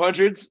the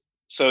 200s.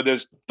 So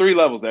there's 3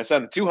 levels there. I sat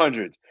on the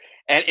 200s.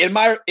 And in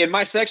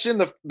my section,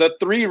 the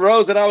 3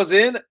 rows that I was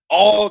in,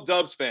 all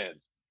Dubs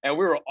fans, and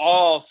we were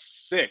all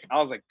sick. I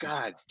was like,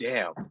 God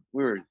damn,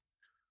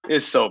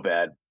 it's so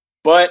bad.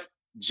 But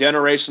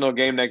generational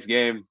game next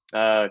game.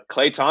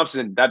 Klay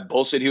Thompson, that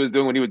bullshit he was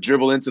doing when he would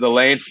dribble into the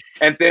lane,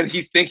 and then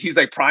he thinks he's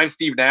like prime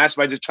Steve Nash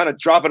by just trying to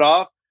drop it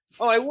off.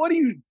 I'm like, what are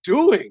you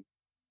doing?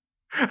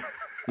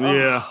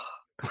 Yeah.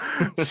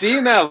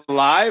 Seeing that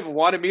live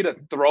wanted me to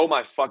throw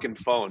my fucking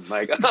phone.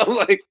 Like I'm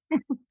like,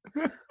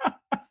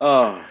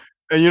 oh.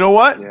 And you know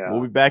what? Yeah.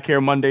 We'll be back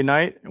here Monday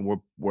night, and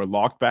we're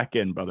locked back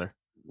in, brother.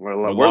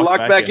 We're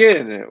locked back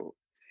in.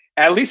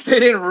 At least they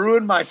didn't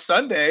ruin my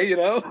Sunday, you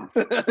know.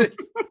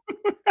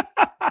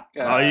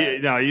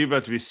 You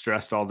about to be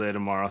stressed all day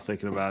tomorrow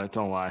thinking about it.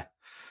 Don't lie.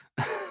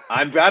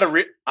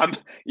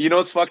 You know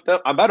what's fucked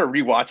up? I'm about to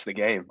rewatch the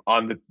game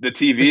on the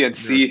TV and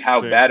see how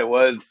bad it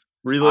was.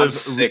 I'm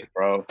sick,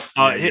 bro.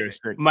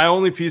 Sick. My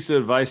only piece of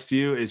advice to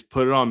you is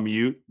put it on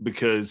mute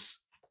because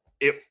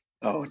it.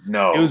 Oh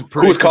no! It was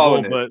pretty. Who was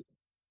calling it? But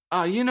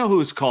you know who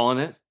was calling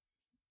it?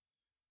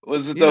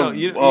 Was it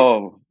you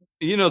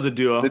know the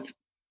duo?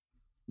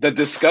 The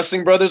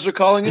Disgusting Brothers were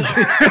calling it.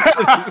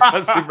 The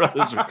Disgusting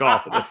Brothers were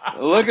calling it.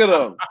 Look at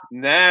them,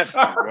 nasty,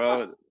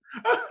 bro.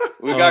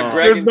 We got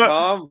Greg and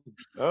Tom.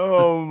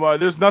 Oh my!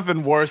 There's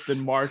nothing worse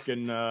than Mark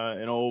and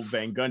old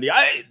Van Gundy.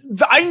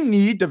 I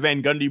need the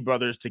Van Gundy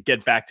brothers to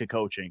get back to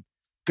coaching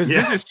because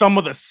this is some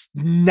of the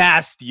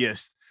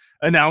nastiest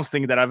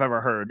announcing that I've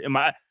ever heard.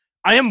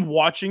 I am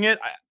watching it.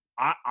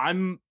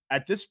 I'm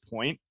at this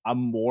point, I'm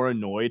more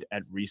annoyed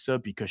at Risa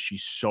because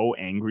she's so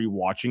angry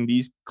watching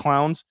these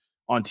clowns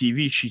on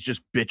TV. She's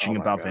just bitching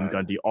about Van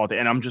Gundy all day,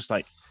 and I'm just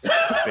like,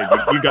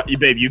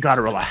 babe, you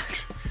gotta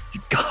relax.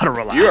 You gotta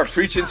relax. You are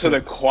preaching to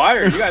the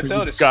choir. You gotta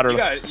tell her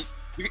to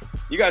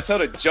you gotta tell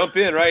her to jump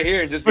in right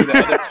here and just be the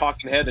other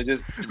talking head that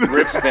just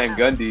rips Van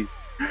Gundy.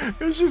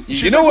 It's just,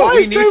 you know what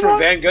we need from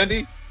Van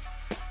Gundy?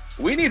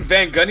 We need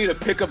Van Gundy to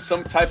pick up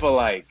some type of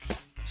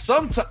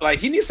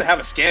he needs to have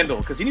a scandal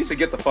because he needs to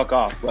get the fuck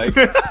off. Like,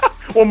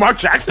 well, Mark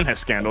Jackson has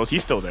scandals.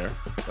 He's still there.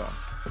 So.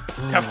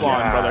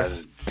 Teflon, brother.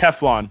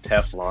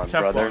 Teflon,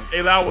 brother.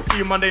 Hey, Lau, we'll see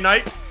you Monday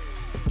night.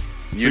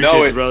 You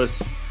know it,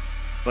 brothers.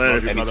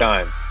 Later,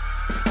 anytime.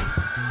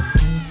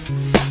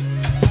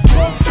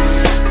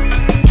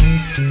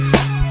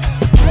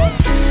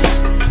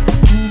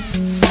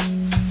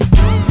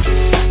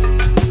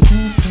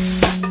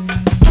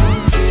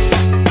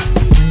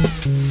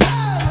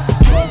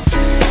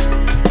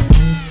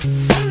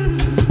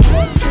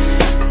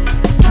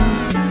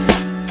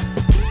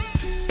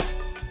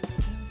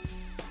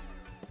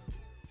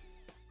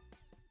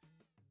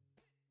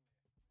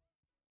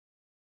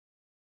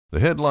 The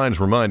headlines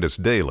remind us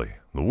daily,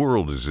 the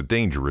world is a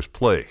dangerous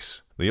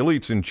place. The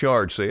elites in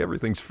charge say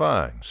everything's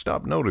fine,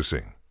 stop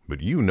noticing.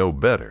 But you know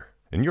better.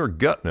 And your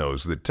gut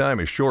knows that time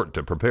is short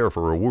to prepare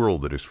for a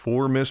world that is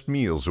 4 missed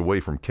meals away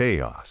from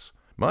chaos.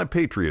 My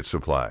Patriot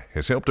Supply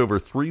has helped over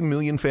 3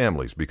 million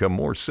families become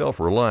more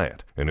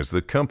self-reliant and is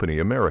the company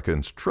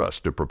Americans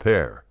trust to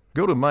prepare.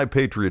 Go to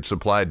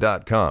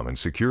MyPatriotSupply.com and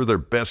secure their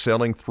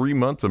best-selling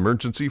 3-month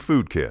emergency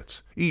food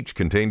kits. Each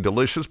contain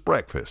delicious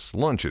breakfasts,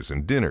 lunches,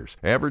 and dinners,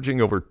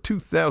 averaging over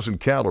 2,000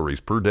 calories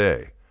per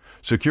day.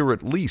 Secure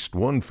at least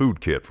 1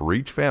 food kit for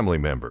each family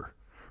member.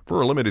 For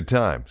a limited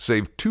time,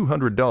 save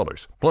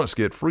 $200, plus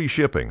get free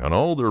shipping on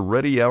all their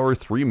Ready Hour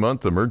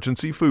 3-month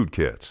emergency food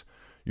kits.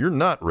 You're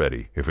not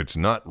ready if it's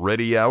not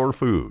Ready Hour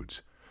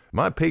Foods.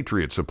 My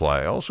Patriot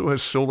Supply also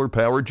has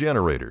solar-powered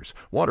generators,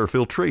 water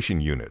filtration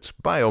units,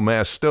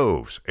 biomass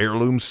stoves,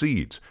 heirloom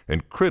seeds,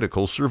 and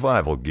critical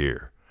survival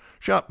gear.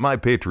 Shop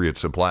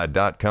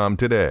MyPatriotSupply.com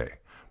today.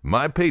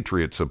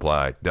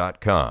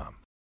 MyPatriotSupply.com.